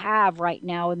that we have right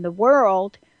now in the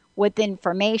world with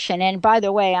information? And by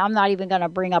the way, I'm not even going to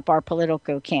bring up our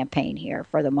political campaign here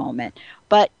for the moment.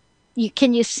 But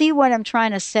can you see what I'm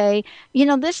trying to say?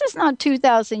 This is not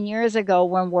 2,000 years ago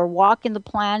when we're walking the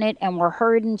planet and we're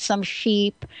herding some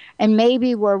sheep, and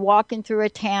maybe we're walking through a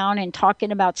town and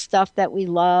talking about stuff that we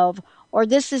love. Or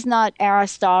this is not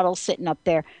Aristotle sitting up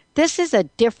there. This is a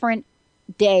different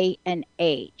day and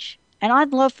age. And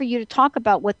I'd love for you to talk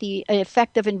about what the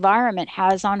effect of environment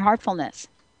has on heartfulness.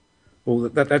 Well,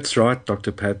 that's right,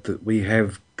 Dr. Pat, that we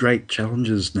have great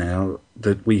challenges now,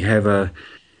 that we have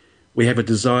We have a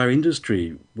desire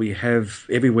industry. We have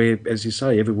everywhere, as you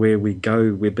say, everywhere we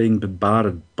go, we're being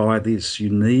bombarded by this. You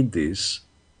need this.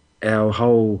 Our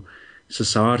whole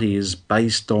society is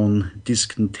based on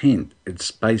discontent.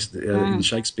 It's based, in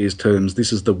Shakespeare's terms,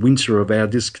 this is the winter of our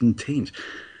discontent.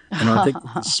 And I think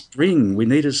spring, we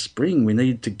need a spring. We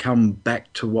need to come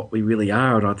back to what we really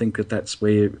are. And I think that that's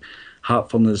where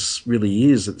heartfulness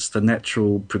really is. It's the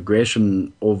natural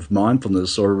progression of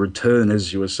mindfulness, or a return,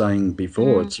 as you were saying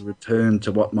before. It's a return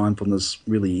to what mindfulness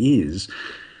really is.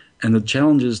 And the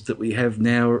challenges that we have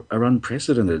now are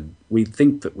unprecedented. We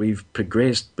think that we've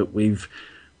progressed, but we've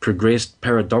progressed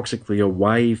paradoxically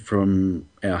away from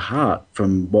our heart,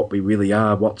 from what we really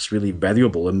are, what's really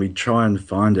valuable, and we try and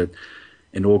find it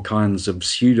in all kinds of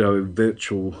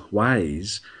pseudo-virtual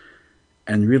ways.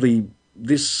 And really,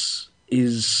 this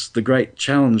is the great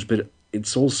challenge, but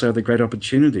it's also the great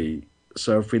opportunity.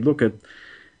 So if we look at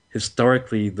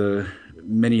historically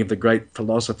many of the great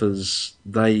philosophers,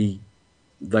 they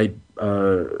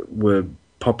were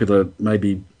popular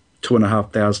maybe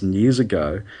 2,500 years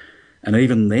ago, and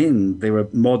even then there were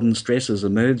modern stresses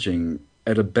emerging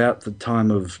at about the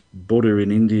time of Buddha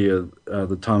in India,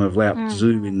 the time of Lao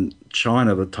Tzu in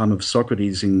China, the time of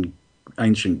Socrates in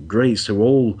ancient Greece, who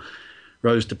all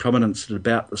rose to prominence at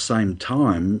about the same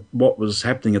time. What was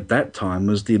happening at that time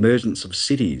was the emergence of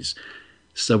cities.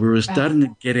 So we were starting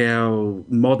to get our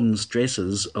modern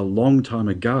stresses a long time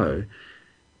ago,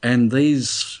 and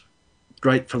these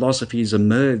great philosophies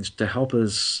emerged to help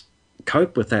us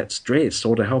cope with that stress,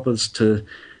 or to help us to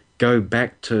go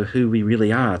back to who we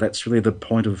really are. That's really the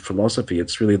point of philosophy.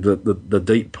 It's really the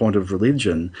deep point of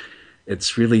religion.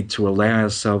 It's really to allow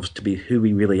ourselves to be who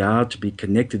we really are, to be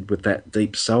connected with that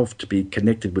deep self, to be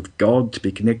connected with God, to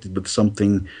be connected with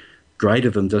something greater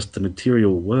than just the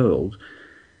material world.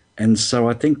 And so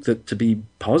I think that to be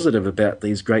positive about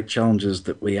these great challenges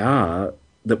that we have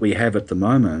at the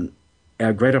moment,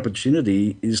 our great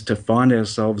opportunity is to find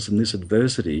ourselves in this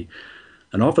adversity.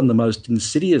 And often the most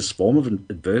insidious form of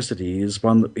adversity is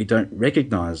one that we don't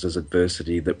recognize as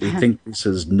adversity, that we think this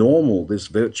is normal, this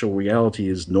virtual reality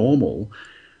is normal.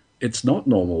 It's not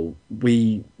normal.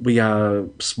 We are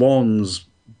swans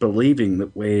believing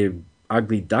that we're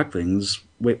ugly ducklings.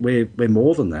 We're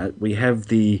more than that. We have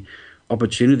the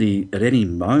opportunity at any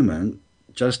moment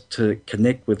just to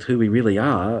connect with who we really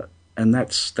are, and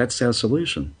that's our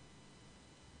solution.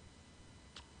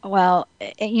 Well,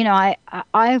 I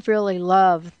really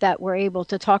love that we're able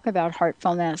to talk about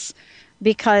heartfulness,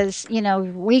 because,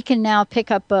 we can now pick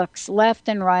up books left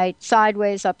and right,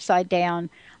 sideways, upside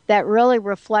down, that really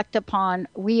reflect upon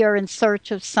we are in search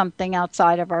of something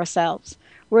outside of ourselves.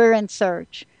 We're in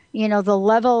search. The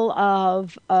level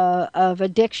of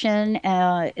addiction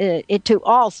to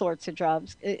all sorts of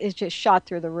drugs is just shot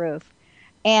through the roof.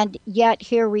 And yet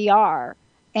here we are.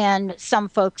 And some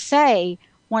folks say,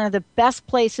 one of the best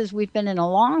places we've been in a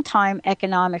long time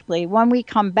economically. When we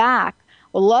come back,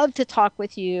 we'll love to talk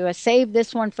with you. I saved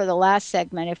this one for the last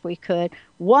segment if we could.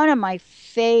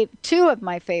 Two of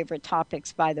my favorite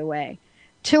topics, by the way.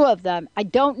 Two of them. I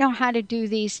don't know how to do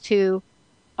these two,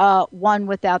 one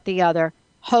without the other.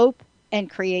 Hope and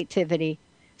creativity.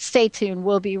 Stay tuned.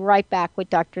 We'll be right back with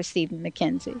Dr. Stephen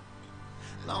McKenzie.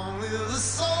 Long live the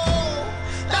soul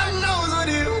that knows what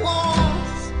it wants.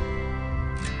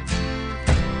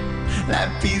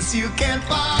 That peace you can't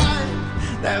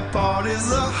find, that part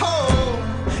is a whole,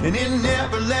 and it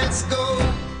never lets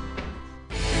go.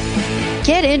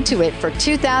 Get into it for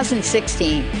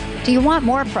 2016. Do you want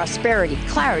more prosperity,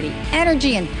 clarity,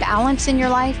 energy, and balance in your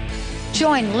life?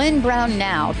 Join Lynn Brown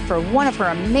now for one of her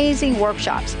amazing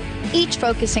workshops, each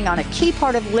focusing on a key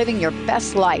part of living your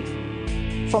best life.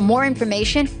 For more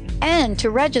information and to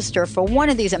register for one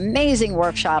of these amazing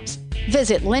workshops,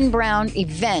 visit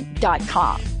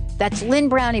lynnbrownevent.com. That's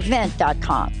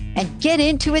lynnbrownevent.com. And get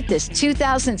into it this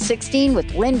 2016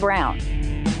 with Lynn Brown.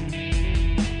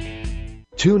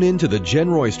 Tune in to The Jen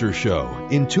Royster Show,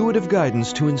 intuitive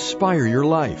guidance to inspire your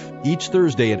life, each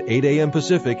Thursday at 8 a.m.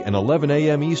 Pacific and 11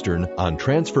 a.m. Eastern on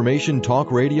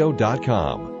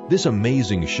TransformationTalkRadio.com. This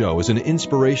amazing show is an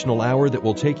inspirational hour that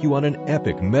will take you on an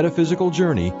epic metaphysical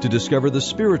journey to discover the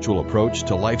spiritual approach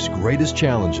to life's greatest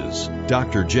challenges.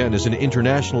 Dr. Jen is an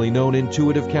internationally known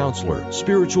intuitive counselor,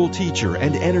 spiritual teacher,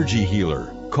 and energy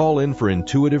healer. Call in for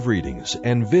intuitive readings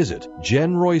and visit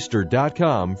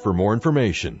jenroyster.com for more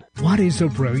information. What is a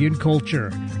brilliant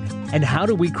culture? And how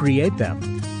do we create them?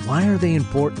 Why are they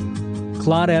important?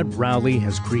 Claudette Rowley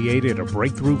has created a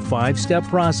breakthrough 5-step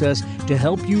process to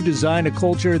help you design a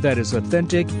culture that is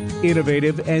authentic,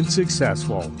 innovative, and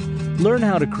successful. Learn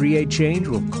how to create change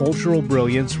with Cultural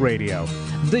Brilliance Radio,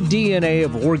 the DNA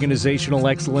of organizational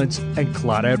excellence, and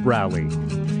Claudette Rowley.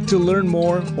 To learn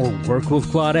more or work with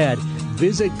Claudette,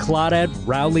 visit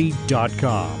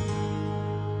ClaudetteRowley.com.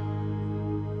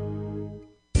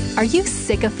 Are you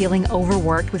sick of feeling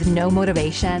overworked with no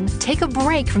motivation? Take a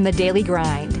break from the daily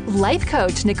grind. Life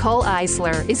coach Nicole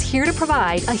Eisler is here to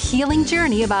provide a healing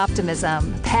journey of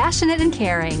optimism. Passionate and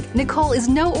caring, Nicole is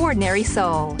no ordinary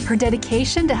soul. Her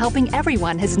dedication to helping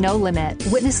everyone has no limit.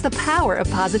 Witness the power of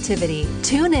positivity.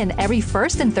 Tune in every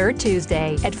first and third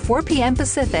Tuesday at 4 p.m.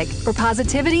 Pacific for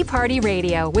Positivity Party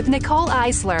Radio with Nicole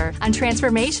Eisler on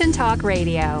Transformation Talk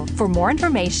Radio. For more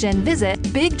information, visit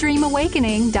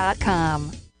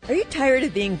BigDreamAwakening.com. Are you tired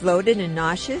of being bloated and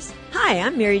nauseous? Hi,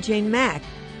 I'm Mary Jane Mack.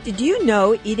 Did you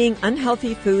know eating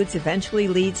unhealthy foods eventually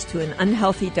leads to an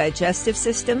unhealthy digestive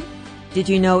system? Did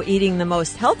you know eating the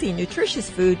most healthy, nutritious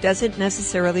food doesn't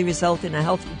necessarily result in a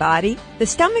healthy body? The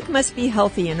stomach must be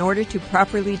healthy in order to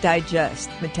properly digest,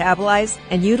 metabolize,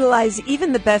 and utilize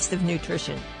even the best of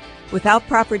nutrition. Without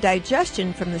proper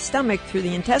digestion from the stomach through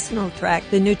the intestinal tract,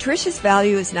 the nutritious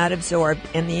value is not absorbed,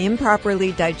 and the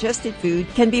improperly digested food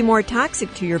can be more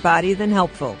toxic to your body than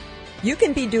helpful. You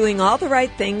can be doing all the right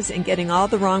things and getting all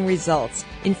the wrong results.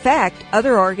 In fact,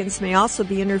 other organs may also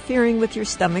be interfering with your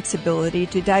stomach's ability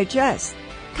to digest.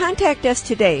 Contact us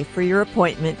today for your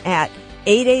appointment at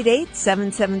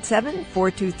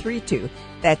 888-777-4232.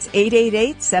 That's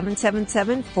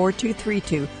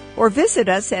 888-777-4232. Or visit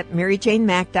us at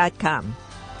MaryJaneMack.com.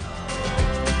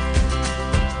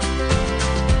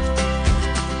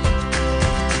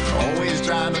 Always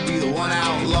trying to be the one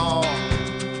outlaw.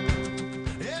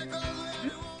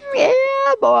 Yeah,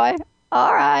 boy.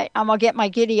 All right. I'm going to get my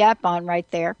giddy up on right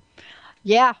there.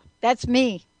 Yeah, that's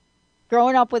me.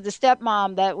 Growing up with a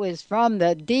stepmom that was from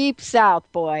the deep South,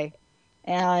 boy.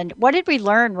 And what did we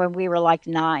learn when we were like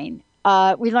 9?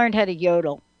 We learned how to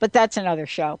yodel, but that's another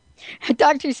show.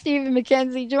 Dr. Stephen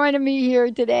McKenzie joining me here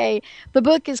today. The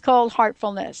book is called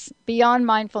Heartfulness, Beyond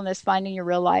Mindfulness, Finding Your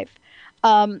Real Life.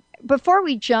 Before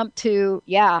we jump to,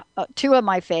 two of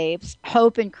my faves,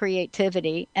 hope and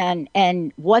creativity,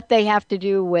 and what they have to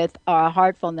do with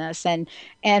heartfulness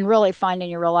and really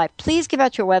finding your real life, please give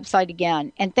out your website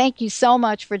again. And thank you so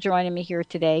much for joining me here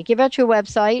today. Give out your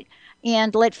website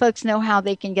and let folks know how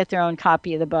they can get their own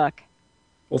copy of the book.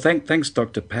 Well, thanks,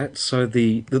 Dr. Pat. So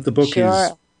the book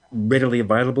is readily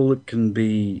available. It can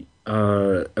be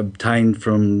obtained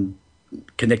from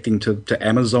connecting to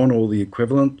Amazon or the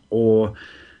equivalent, or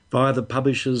via the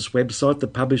publisher's website. The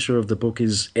publisher of the book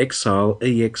is Exile,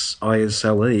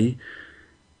 Exisle.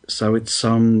 So it's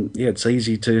it's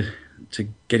easy to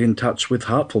get in touch with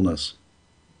Heartfulness.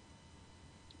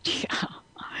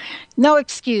 No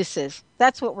excuses.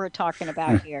 That's what we're talking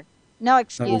about here. No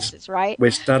excuses, right?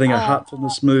 We're starting a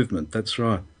Heartfulness movement. That's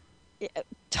right.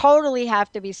 Totally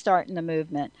have to be starting the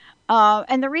movement.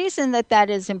 And the reason that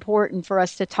is important for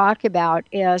us to talk about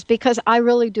is because I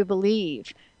really do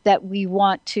believe that we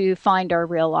want to find our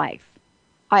real life.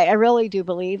 I really do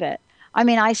believe it. I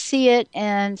mean, I see it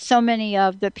in so many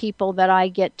of the people that I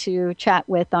get to chat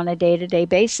with on a day-to-day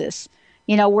basis.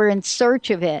 You know, we're in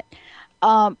search of it.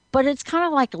 But it's kind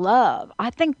of like love. I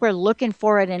think we're looking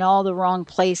for it in all the wrong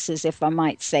places, if I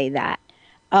might say that.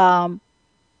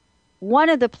 One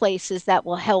of the places that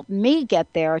will help me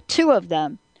get there, two of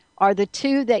them, are the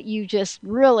two that you just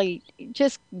really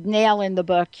nail in the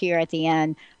book here at the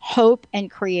end, hope and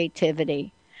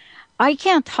creativity. I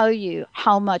can't tell you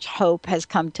how much hope has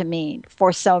come to mean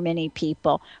for so many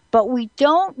people, but we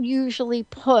don't usually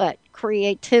put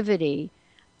creativity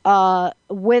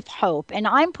with hope. And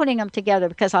I'm putting them together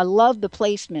because I love the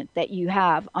placement that you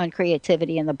have on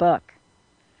creativity in the book.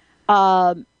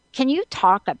 Can you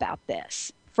talk about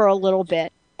this for a little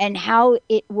bit and how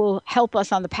it will help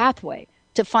us on the pathway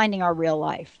to finding our real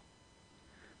life?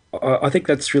 I think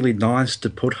that's really nice to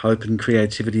put hope and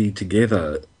creativity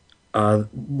together.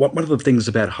 One of the things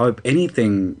about hope,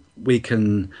 anything, we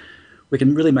can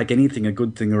really make anything a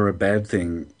good thing or a bad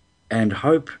thing. And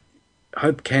hope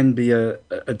can be a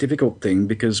difficult thing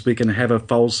because we can have a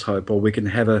false hope or we can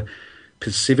have a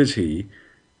passivity.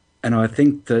 And I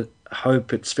think that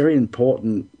hope, it's very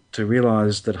important to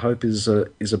realize that hope is a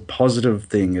positive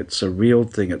thing. It's a real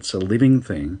thing. It's a living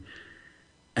thing.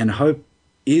 And hope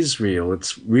is real.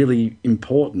 It's really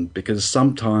important because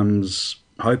sometimes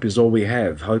hope is all we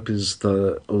have. Hope is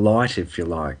the light, if you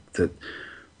like, that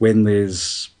when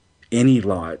there's any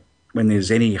light, when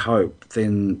there's any hope,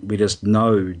 then we just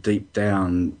know deep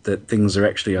down that things are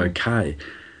actually okay.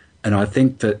 And I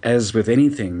think that as with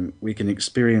anything, we can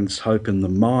experience hope in the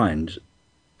mind,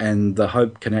 and the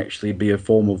hope can actually be a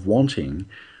form of wanting,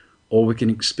 or we can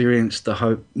experience the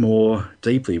hope more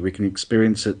deeply. We can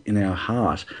experience it in our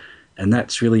heart. And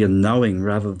that's really a knowing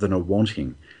rather than a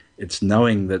wanting. It's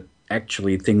knowing that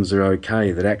actually things are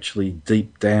okay, that actually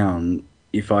deep down,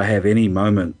 if I have any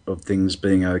moment of things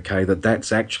being okay,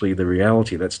 that's actually the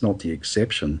reality. That's not the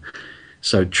exception.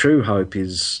 So true hope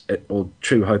as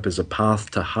a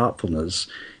path to heartfulness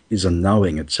is a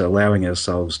knowing. It's allowing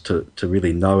ourselves to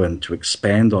really know and to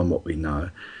expand on what we know.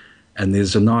 And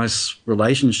there's a nice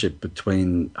relationship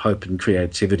between hope and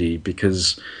creativity,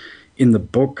 because in the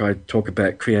book I talk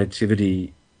about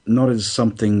creativity not as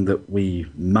something that we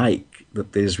make,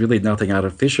 that there's really nothing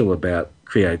artificial about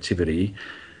creativity.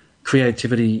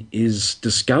 Creativity is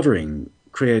discovering.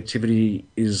 Creativity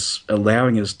is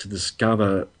allowing us to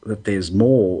discover that there's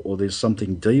more or there's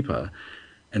something deeper.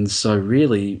 And so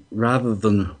really, rather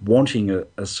than wanting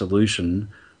a solution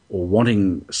or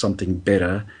wanting something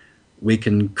better, we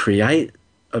can create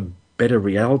a better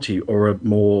reality or a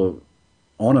more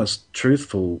honest,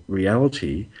 truthful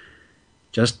reality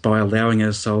just by allowing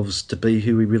ourselves to be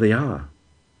who we really are.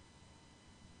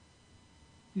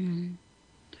 Mm.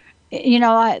 You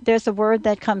know, there's a word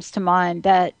that comes to mind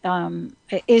that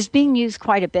is being used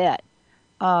quite a bit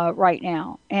right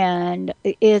now, and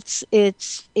it's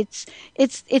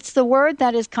the word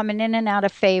that is coming in and out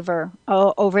of favor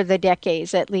over the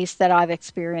decades, at least that I've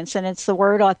experienced, and it's the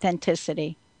word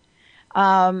authenticity.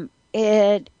 And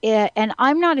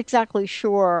I'm not exactly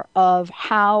sure of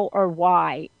how or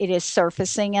why it is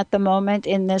surfacing at the moment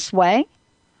in this way,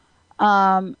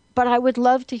 but I would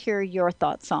love to hear your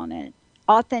thoughts on it.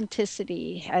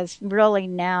 Authenticity has really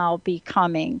now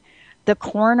becoming the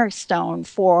cornerstone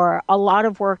for a lot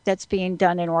of work that's being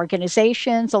done in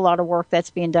organizations, a lot of work that's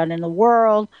being done in the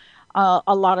world,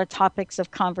 a lot of topics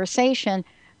of conversation.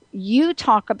 You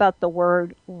talk about the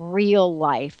word real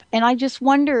life, and I just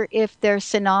wonder if they're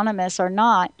synonymous or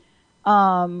not.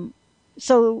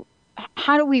 So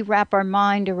how do we wrap our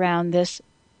mind around this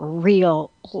real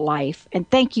life? And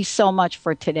thank you so much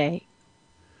for today.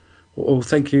 Well,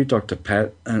 thank you, Dr.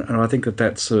 Pat. And I think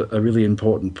that's a really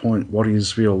important point. What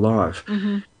is real life?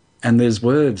 Mm-hmm. And there's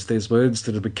words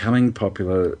that are becoming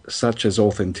popular, such as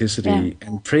authenticity. Yeah.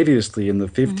 And previously in the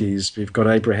 50s, we've got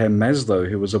Abraham Maslow,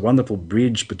 who was a wonderful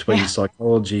bridge between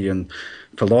psychology and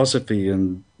philosophy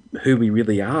and who we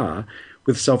really are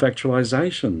with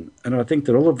self-actualization. And I think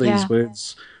that all of these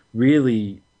words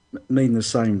really mean the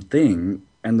same thing.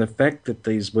 And the fact that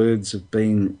these words have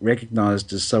been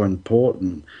recognized as so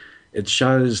important, it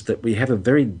shows that we have a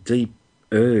very deep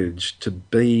urge to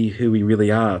be who we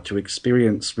really are, to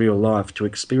experience real life, to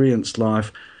experience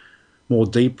life more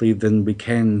deeply than we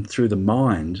can through the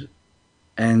mind.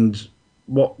 And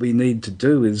what we need to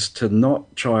do is to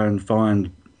not try and find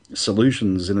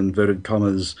solutions, in inverted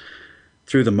commas,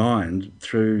 through the mind,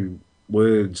 through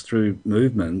words, through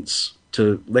movements,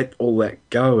 to let all that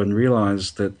go and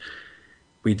realize that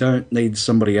we don't need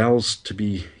somebody else to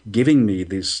be giving me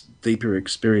this deeper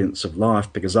experience of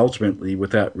life, because ultimately,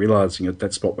 without realizing it,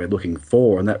 that's what we're looking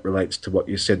for. And that relates to what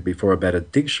you said before about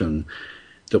addiction,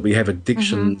 that we have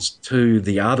addictions to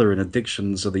the other, and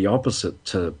addictions are the opposite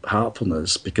to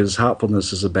heartfulness, because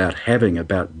heartfulness is about having,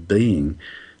 about being,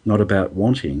 not about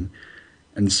wanting.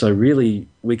 And so really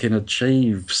we can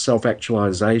achieve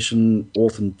self-actualization,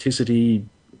 authenticity,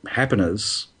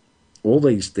 happiness, all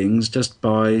these things just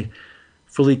by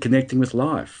fully connecting with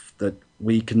life, that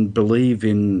we can believe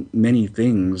in many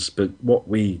things, but what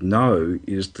we know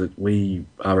is that we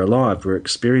are alive, we're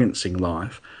experiencing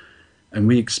life, and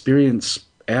we experience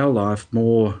our life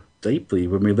more deeply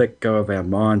when we let go of our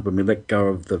mind, when we let go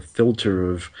of the filter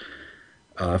of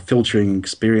filtering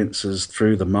experiences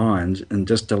through the mind, and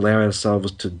just allow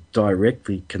ourselves to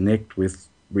directly connect with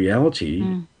reality.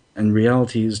 And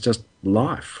reality is just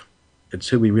life. It's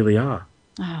who we really are.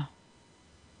 Oh.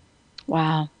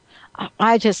 Wow.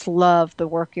 I just love the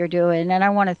work you're doing, and I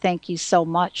want to thank you so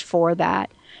much for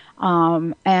that.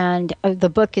 And the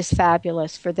book is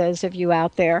fabulous for those of you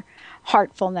out there.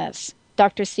 Heartfulness.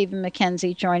 Dr. Stephen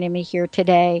McKenzie joining me here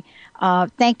today.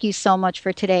 Thank you so much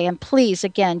for today. And please,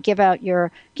 again, give out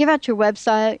your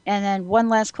website. And then one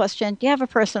last question. Do you have a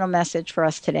personal message for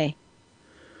us today?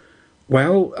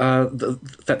 Well,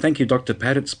 thank you, Dr.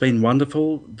 Pat. It's been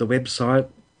wonderful. The website,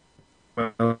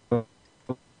 and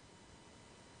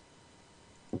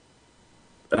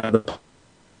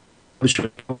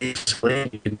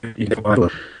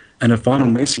a final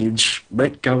message: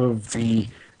 let go of the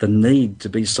need to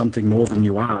be something more than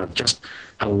you are. Just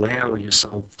allow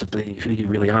yourself to be who you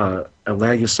really are.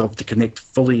 Allow yourself to connect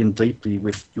fully and deeply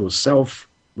with yourself,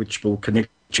 which will connect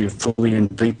you fully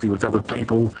and deeply with other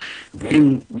people.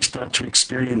 Then we start to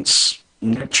experience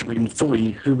naturally and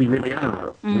fully who we really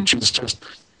are, which is just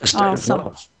a state of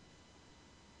love.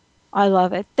 I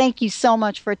love it. Thank you so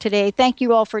much for today. Thank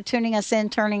you all for tuning us in,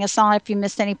 turning us on. If you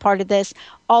missed any part of this,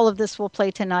 all of this will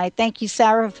play tonight. Thank you,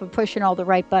 Sarah, for pushing all the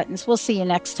right buttons. We'll see you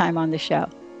next time on the show.